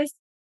realize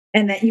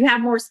and that you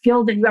have more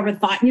skills than you ever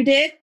thought you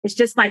did. It's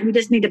just like we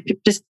just need to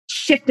just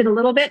shift it a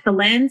little bit, the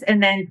lens,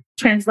 and then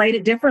translate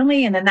it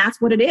differently. And then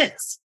that's what it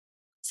is.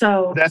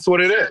 So that's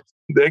what it is.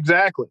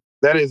 Exactly.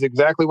 That is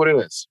exactly what it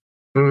is.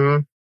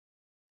 And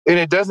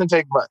it doesn't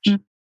take much.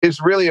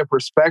 It's really a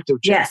perspective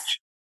change. Yes.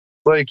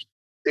 Like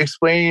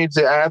explaining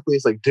to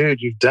athletes like,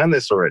 dude, you've done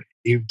this already.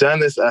 You've done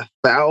this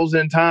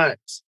 1,000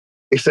 times,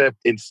 except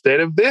instead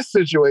of this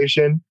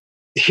situation,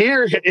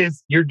 here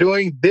is you're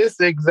doing this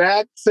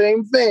exact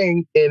same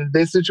thing in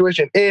this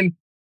situation. And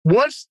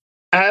once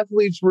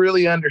athletes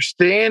really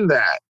understand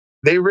that,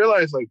 they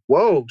realize like,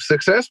 whoa,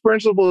 success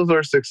principles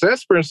are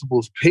success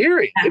principles,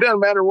 period. It doesn't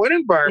matter what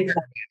environment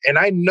I'm in. And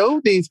I know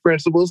these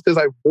principles because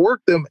I've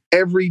worked them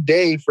every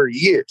day for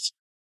years.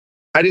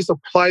 I just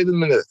apply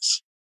them in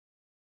this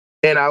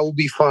and I will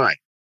be fine.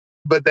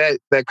 But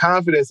that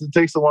confidence, it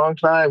takes a long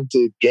time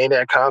to gain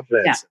that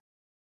confidence.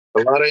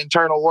 Yeah. A lot of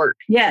internal work.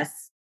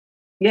 Yes.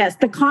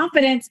 The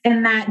confidence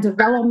in that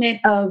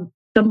development of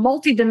the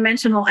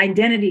multidimensional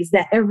identities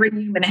that every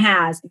human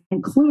has,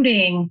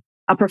 including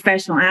a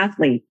professional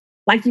athlete.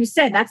 Like you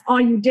said, that's all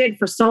you did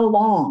for so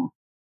long.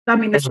 I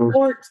mean, the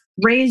sport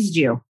raised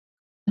you,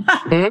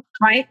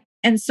 right?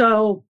 And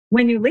so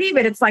when you leave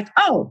it, it's like,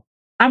 oh,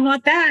 I'm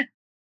not that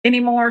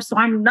anymore. So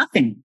I'm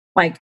nothing.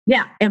 Like,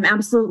 yeah, I'm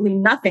absolutely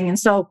nothing. And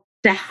so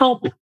to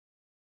help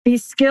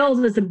these skills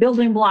as the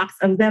building blocks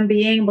of them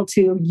being able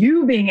to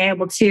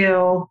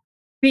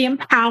be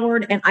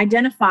empowered and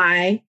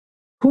identify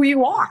who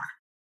you are,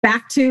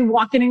 back to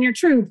walking in your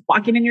truth,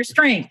 walking in your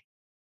strength,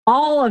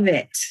 all of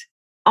it.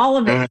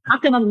 We're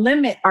not going to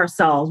limit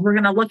ourselves. We're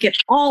going to look at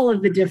all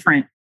of the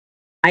different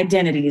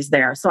identities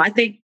there. So I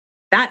think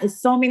that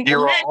is so meaningful.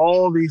 You're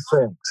all these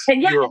things.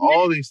 You're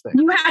all these things.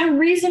 You had a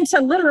reason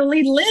to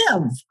literally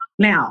live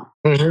now.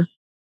 Mm-hmm.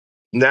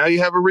 Now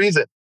you have a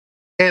reason.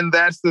 And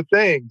that's the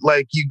thing.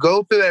 Like you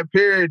go through that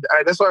period.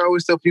 That's why I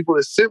always tell people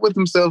to sit with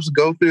themselves,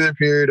 go through the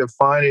period of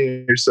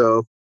finding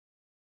yourself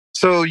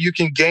so you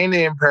can gain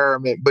the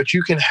empowerment, but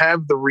you can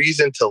have the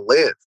reason to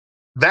live.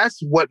 That's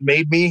what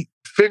made me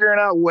figuring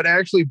out what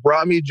actually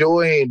brought me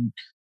joy and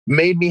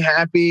made me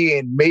happy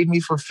and made me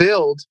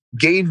fulfilled,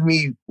 gave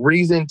me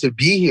reason to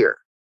be here.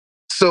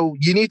 So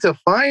you need to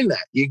find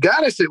that. You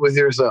got to sit with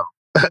yourself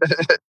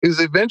because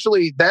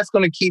eventually that's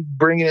going to keep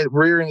bringing it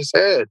rearing its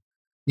head.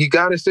 You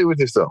got to sit with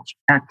yourself.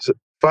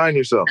 Find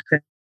yourself.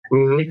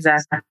 Mm-hmm.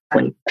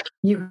 Exactly.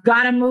 You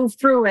got to move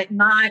through it,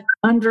 not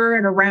under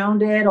it,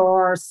 around it,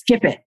 or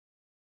skip it.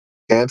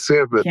 Can't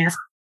skip it.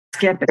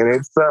 And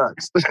it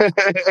sucks.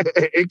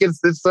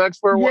 It sucks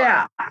for a while.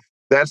 Yeah.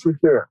 That's for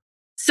sure.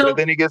 So but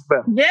then it gets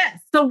better. Yeah.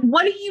 So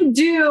what do you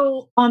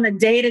do on the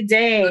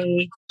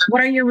day-to-day?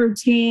 What are your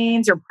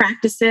routines or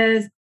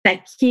practices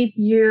that keep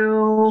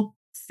you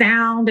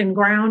sound and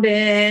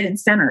grounded and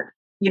centered,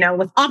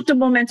 with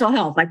optimal mental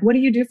health? Like, what do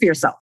you do for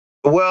yourself?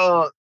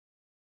 Well,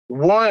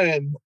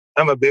 one,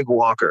 I'm a big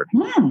walker.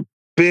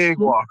 Big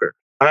walker.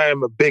 I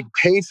am a big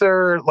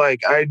pacer.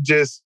 Like,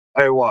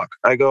 I walk.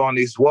 I go on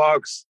these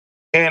walks.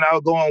 And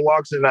I'll go on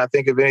walks and not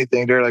think of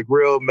anything. They're like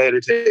real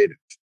meditative.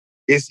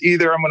 It's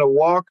either I'm going to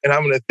walk and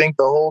I'm going to think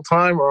the whole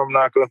time or I'm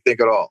not going to think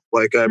at all.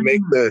 Like I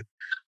make the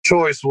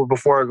choice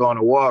before I go on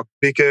a walk,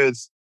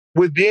 because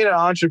with being an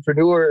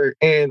entrepreneur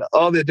and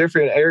all the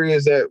different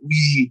areas that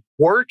we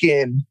work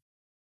in,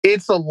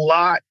 it's a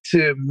lot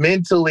to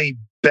mentally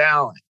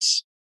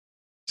balance.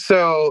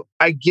 So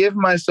I give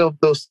myself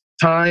those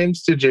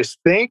times to just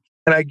think,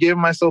 and I give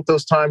myself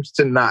those times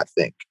to not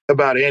think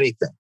about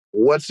anything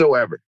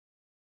whatsoever.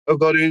 I'll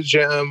go to the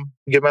gym,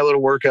 get my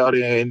little workout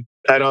in.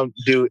 I don't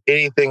do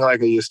anything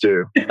like I used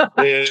to.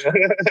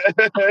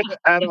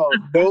 At all.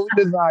 No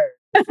desire.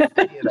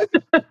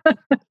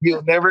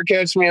 You'll never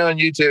catch me on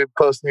YouTube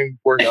posting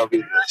workout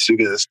videos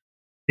because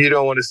you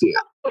don't want to see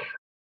it.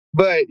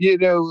 But,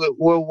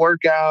 we'll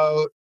work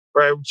out,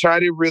 or I try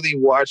to really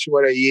watch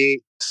what I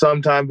eat.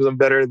 Sometimes I'm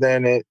better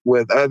than it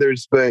with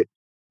others. But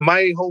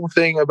my whole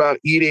thing about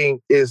eating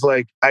is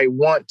like, I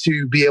want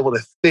to be able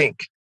to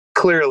think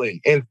clearly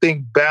and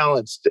think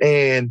balanced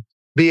and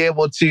be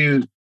able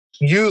to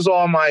use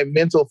all my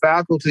mental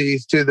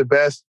faculties to the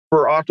best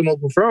for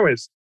optimal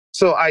performance.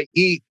 So I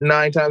eat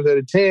 9 times out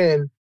of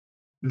 10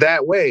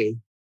 that way,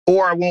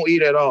 or I won't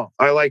eat at all.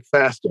 I like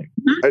fasting.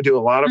 I do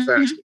a lot of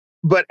fasting.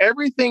 But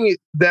everything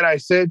that I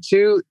said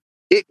too,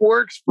 it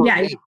works for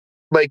me.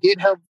 Like it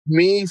helps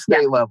me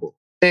stay level.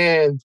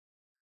 And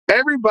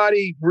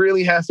everybody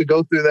really has to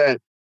go through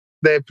that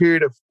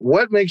period of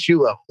what makes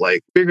you level,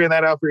 like figuring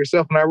that out for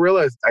yourself. And I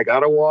realized I got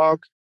to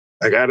walk.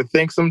 I got to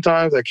think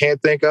sometimes. I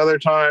can't think other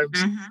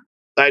times.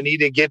 I need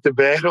to get to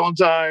bed on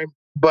time.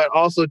 But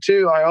also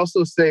too, I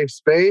also save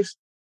space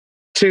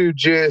to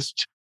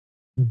just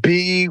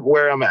be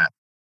where I'm at.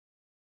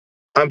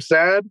 I'm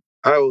sad.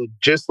 I will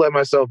just let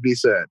myself be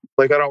sad.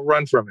 Like I don't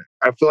run from it.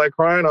 I feel like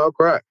crying, I'll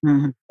cry.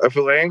 I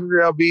feel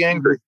angry, I'll be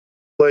angry.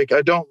 Like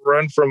I don't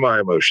run from my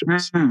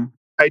emotions.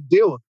 I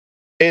deal with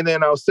it. And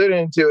then I'll sit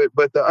into it.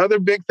 But the other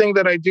big thing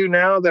that I do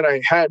now that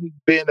I hadn't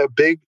been a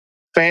big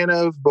fan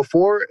of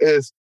before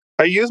is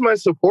I use my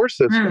support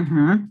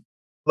system.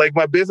 Like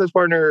my business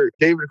partner,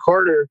 David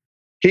Carter,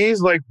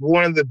 he's like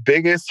one of the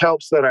biggest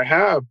helps that I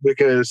have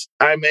because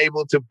I'm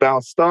able to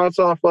bounce thoughts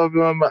off of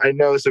him. I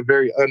know it's a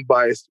very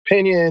unbiased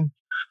opinion.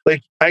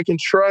 Like I can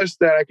trust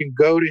that I can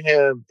go to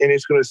him and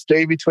it's going to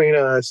stay between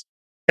us.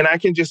 And I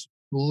can just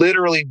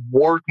literally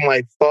work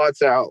my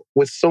thoughts out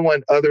with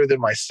someone other than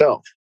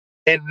myself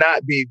and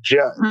not be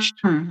judged.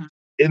 Mm-hmm.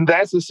 And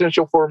that's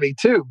essential for me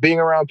too, being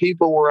around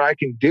people where I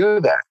can do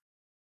that.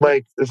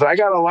 Like, 'cause I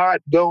got a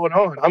lot going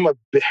on. I'm a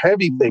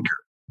heavy thinker,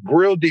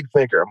 real deep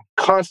thinker. I'm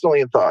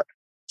constantly in thought.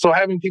 So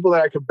having people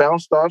that I can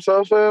bounce thoughts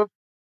off of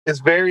is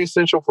very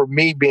essential for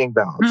me being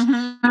balanced.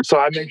 Mm-hmm. So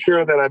I make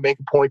sure that I make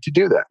a point to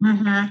do that.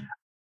 Mm-hmm.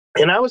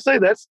 And I would say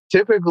that's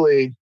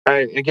typically,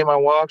 I get my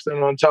walks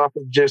and on top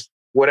of just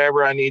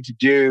whatever I need to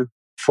do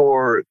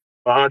for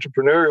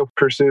entrepreneurial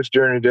pursuits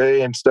during the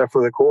day and stuff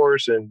for the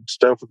course and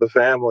stuff with the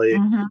family.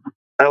 Mm-hmm.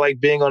 I like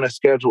being on a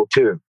schedule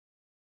too,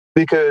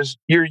 because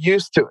you're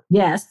used to it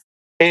Yes.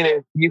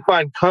 and you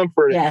find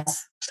comfort in it.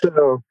 Yes.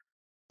 So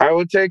I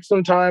would take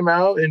some time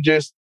out and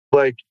just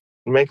like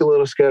make a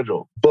little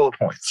schedule, bullet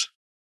points.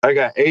 I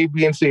got A,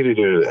 B, and C to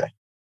do today.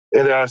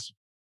 And then I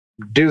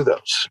do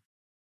those.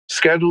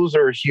 Schedules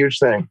are a huge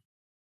thing.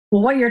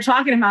 Well, what you're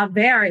talking about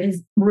there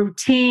is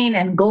routine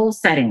and goal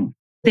setting,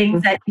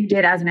 things that you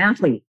did as an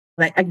athlete.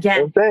 Like,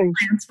 again,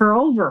 transfer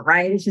over,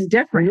 right? It's just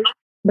different.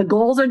 Mm-hmm. The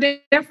goals are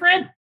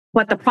different,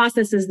 but the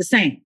process is the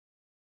same.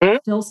 Mm-hmm.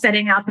 Still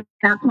setting out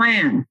that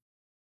plan.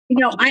 You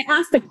know, I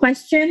asked the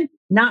question,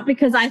 not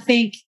because I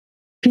think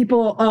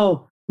people,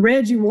 oh,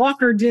 Reggie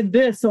Walker did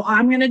this, so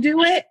I'm going to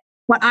do it.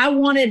 But I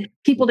wanted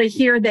people to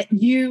hear that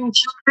you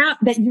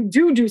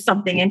do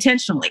something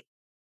intentionally.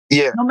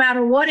 Yeah. No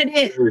matter what it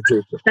is,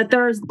 that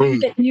there's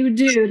things that you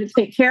do to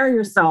take care of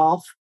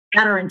yourself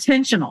that are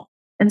intentional.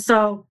 And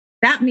so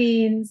that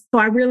means, so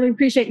I really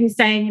appreciate you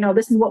saying, you know,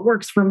 this is what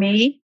works for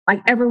me.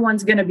 Like,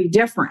 everyone's going to be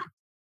different,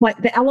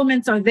 but the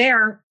elements are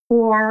there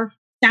for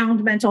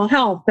sound mental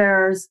health.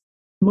 There's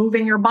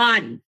moving your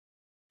body.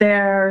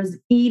 There's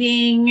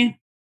eating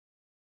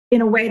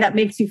in a way that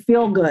makes you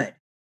feel good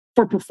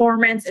for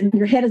performance, and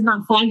your head is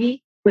not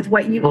foggy with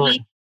what you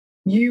eat.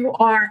 You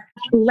are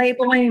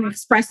labeling and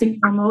expressing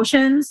your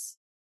emotions.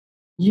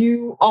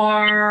 You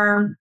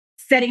are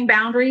setting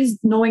boundaries,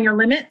 knowing your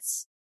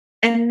limits,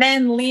 and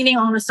then leaning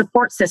on a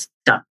support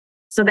system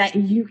so that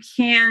you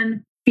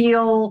can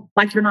feel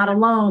like you're not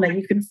alone, that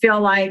you can feel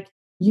like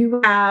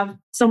you have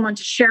someone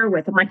to share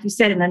with. And like you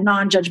said, in a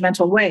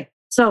non-judgmental way.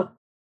 So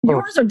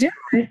yours are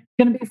different,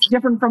 going to be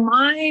different from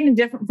mine and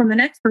different from the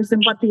next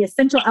person, but the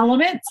essential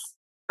elements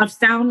of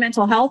sound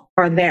mental health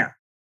are there.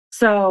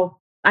 So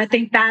I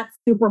think that's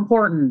super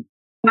important.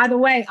 By the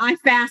way, I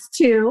fast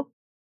too,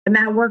 and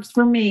that works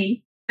for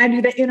me. I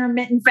do the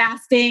intermittent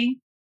fasting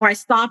where I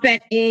stop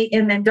at 8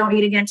 and then don't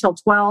eat again till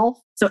 12.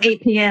 So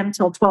 8 p.m.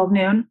 till 12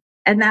 noon.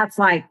 And that's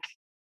like,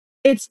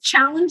 it's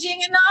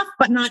challenging enough,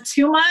 but not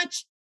too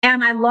much.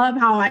 And I love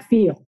how I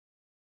feel.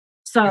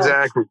 So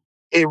exactly.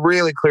 It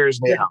really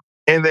clears me out.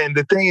 And then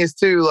the thing is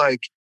too,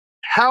 like,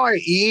 how I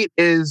eat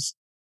is,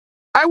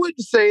 I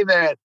wouldn't say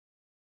that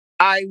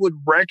I would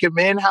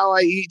recommend how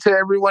I eat to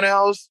everyone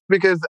else,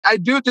 because I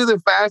do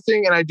the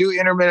fasting and I do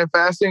intermittent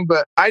fasting,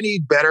 but I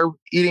need better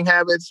eating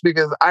habits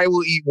because I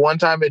will eat one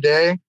time a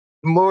day,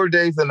 more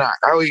days than not.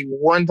 I'll eat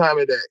one time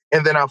a day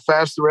and then I'll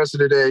fast the rest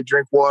of the day,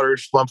 drink water,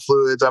 slump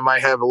fluids. I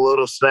might have a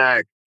little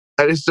snack.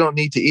 I just don't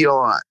need to eat a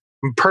lot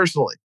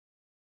personally.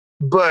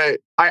 But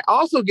I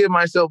also give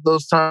myself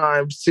those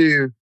times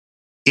to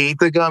eat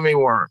the gummy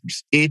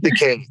worms, eat the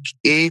cake,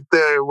 eat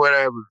the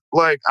whatever.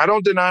 Like, I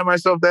don't deny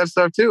myself that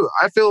stuff too.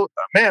 I feel,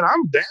 man,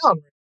 I'm down.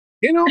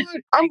 You know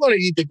what? I'm going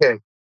to eat the cake.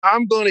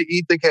 I'm going to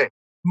eat the cake.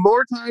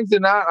 More times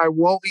than not, I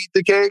won't eat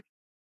the cake,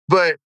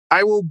 but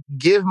I will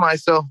give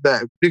myself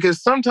that,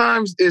 because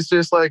sometimes it's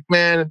just like,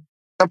 man,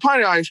 a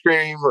pint of ice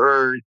cream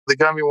or the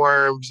gummy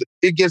worms,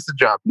 it gets the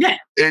job. Yeah.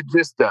 It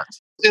just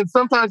does. And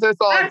sometimes that's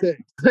all it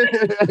takes.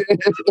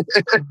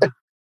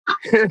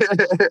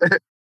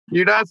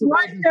 You're not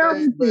supposed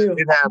to say it,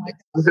 it happens.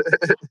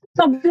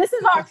 So this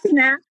is our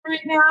snack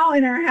right now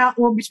in our house.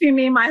 Well, between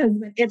me and my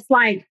husband, it's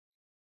like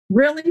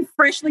really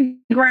freshly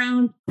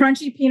ground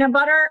crunchy peanut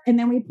butter. And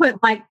then we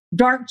put like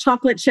dark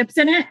chocolate chips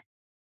in it.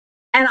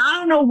 And I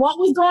don't know what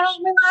was going on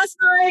with me last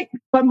night,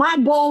 but my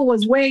bowl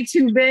was way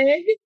too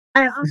big.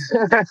 And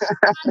I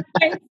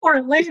paid for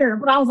it later.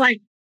 But I was like,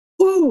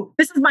 ooh,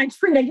 this is my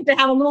treat. I get to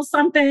have a little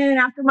something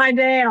after my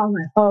day. I was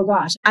like, oh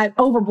gosh, I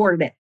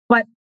overboarded it.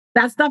 But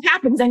that stuff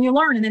happens and you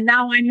learn. And then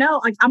now I know,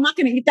 like, I'm not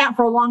going to eat that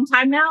for a long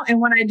time now. And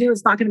when I do,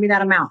 it's not going to be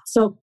that amount.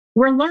 So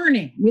we're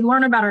learning. We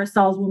learn about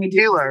ourselves when we do.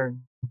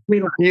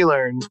 You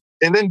learn.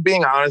 And then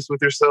being honest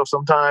with yourself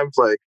sometimes,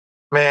 like,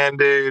 man,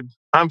 dude,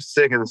 I'm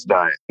sick of this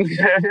diet.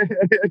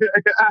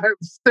 I'm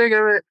sick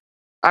of it.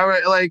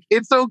 Like,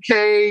 it's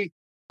okay.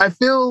 I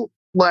feel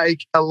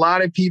like a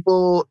lot of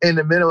people in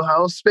the mental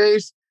health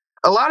space,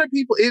 a lot of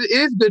people, it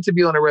is good to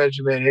be on a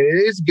regimen. It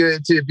is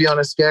good to be on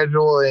a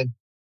schedule and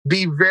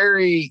be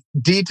very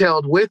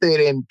detailed with it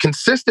and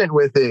consistent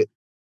with it.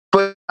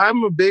 But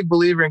I'm a big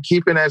believer in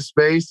keeping that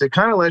space to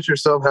kind of let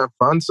yourself have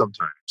fun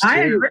sometimes. I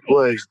agree.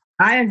 Like,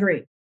 I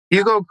agree.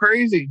 You go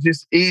crazy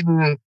just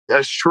eating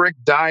a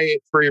strict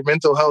diet for your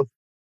mental health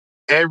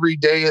every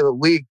day of the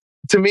week.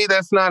 To me,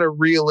 that's not a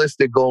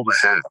realistic goal to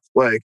have.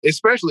 Like,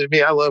 especially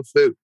me, I love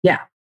food. Yeah.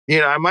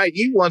 I might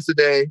eat once a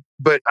day,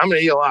 but I'm going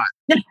to eat a lot.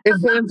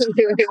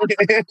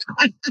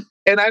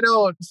 And I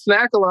don't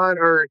snack a lot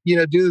or,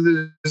 do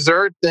the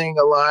dessert thing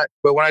a lot.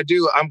 But when I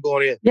do, I'm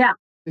going in. Yeah.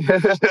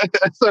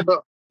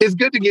 So it's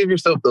good to give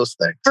yourself those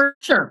things. For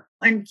sure.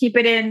 And keep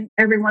it in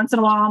every once in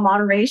a while,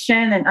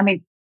 moderation. And I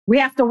mean, we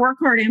have to work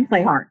hard and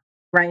play hard,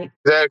 right?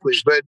 Exactly.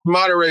 But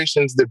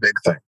moderation's the big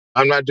thing.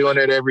 I'm not doing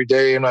it every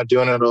day. I'm not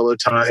doing it all the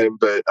time,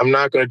 but I'm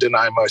not going to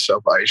deny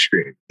myself ice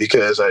cream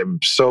because I'm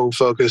so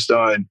focused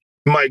on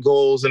my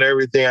goals and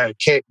everything. I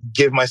can't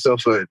give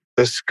myself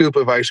a scoop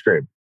of ice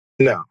cream.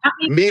 No.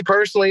 Me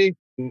personally,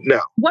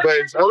 no. What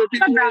but other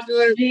people about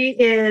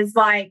is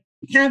like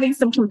having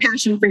some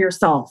compassion for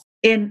yourself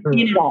in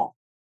it all,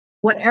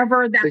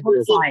 whatever that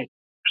looks like,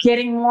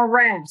 getting more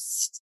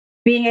rest,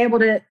 being able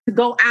to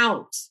go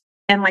out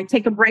and like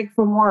take a break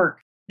from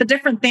work, the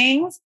different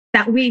things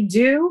that we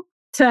do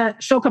to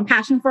show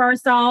compassion for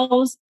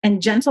ourselves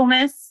and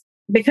gentleness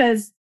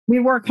because we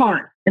work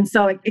hard. And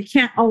so it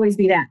can't always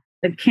be that.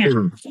 It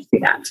can't be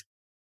that.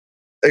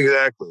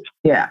 Exactly.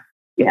 Yeah.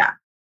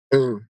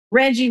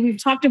 Reggie,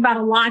 we've talked about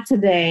a lot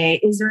today.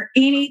 Is there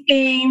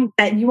anything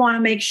that you want to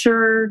make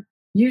sure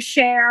you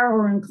share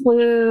or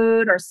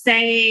include or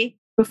say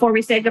before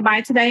we say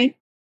goodbye today?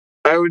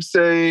 I would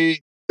say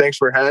thanks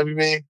for having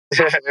me.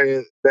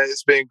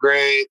 That's been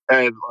great.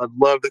 I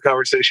love the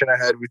conversation I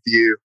had with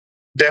you.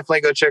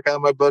 Definitely go check out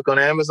my book on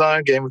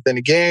Amazon, Game Within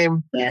a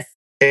Game. Yes.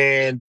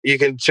 And you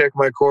can check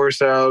my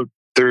course out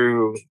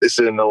through, it's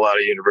in a lot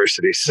of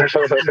universities.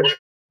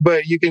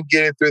 But you can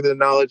get it through the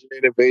Knowledge and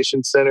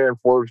Innovation Center and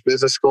Forbes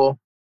Business School.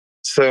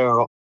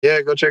 So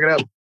yeah, go check it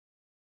out.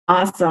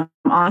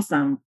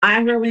 Awesome. I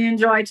really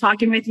enjoyed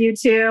talking with you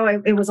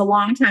too. It was a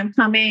long time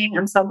coming.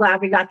 I'm so glad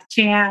we got the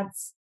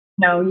chance.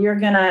 You're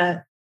going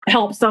to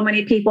help so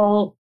many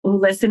people who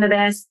listen to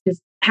this.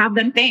 Just have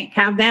them think,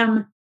 have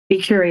them be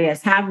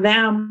curious, have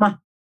them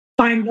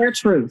find their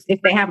truth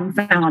if they haven't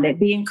found it,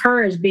 be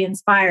encouraged, be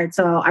inspired.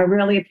 So I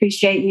really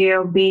appreciate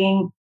you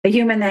being the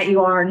human that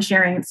you are and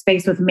sharing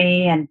space with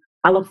me. And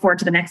I look forward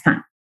to the next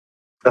time.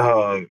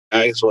 I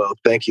as well.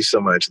 Thank you so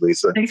much,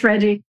 Lisa. Thanks,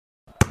 Reggie.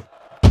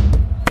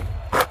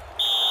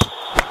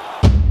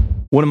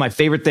 One of my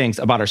favorite things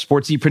about our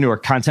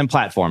Sportsepreneur content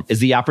platform is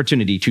the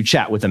opportunity to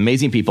chat with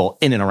amazing people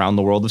in and around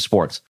the world of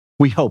sports.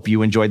 We hope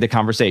you enjoyed the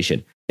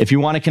conversation. If you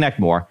want to connect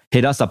more,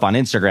 hit us up on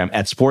Instagram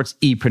at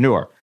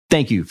Sportsepreneur.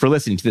 Thank you for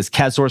listening to this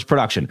CADSource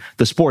production,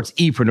 the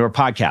Sportsepreneur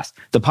podcast,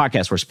 the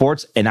podcast where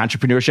sports and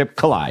entrepreneurship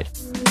collide.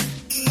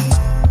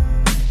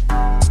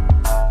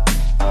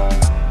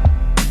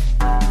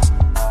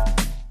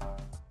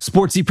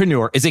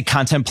 Sportsepreneur is a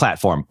content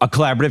platform, a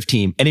collaborative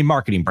team, and a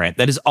marketing brand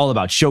that is all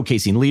about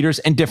showcasing leaders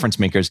and difference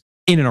makers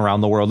in and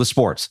around the world of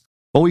sports.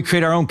 While we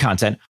create our own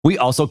content, we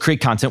also create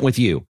content with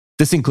you.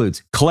 This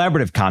includes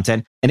collaborative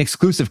content and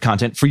exclusive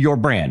content for your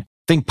brand.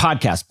 Think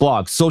podcasts,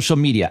 blogs, social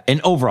media,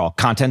 and overall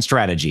content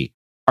strategy.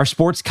 Our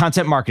sports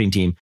content marketing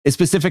team is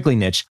specifically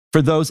niche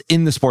for those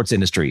in the sports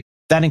industry.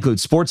 That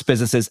includes sports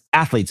businesses,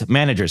 athletes,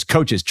 managers,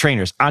 coaches,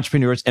 trainers,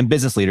 entrepreneurs, and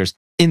business leaders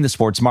in the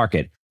sports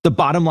market. The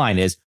bottom line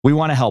is we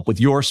want to help with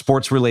your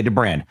sports-related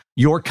brand,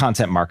 your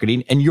content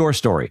marketing, and your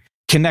story.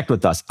 Connect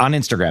with us on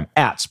Instagram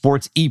at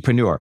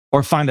Sportsepreneur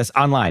or find us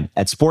online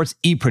at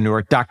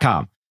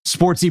sportsepreneur.com.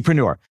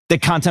 Sportsepreneur, the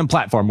content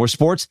platform where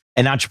sports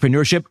and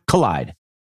entrepreneurship collide.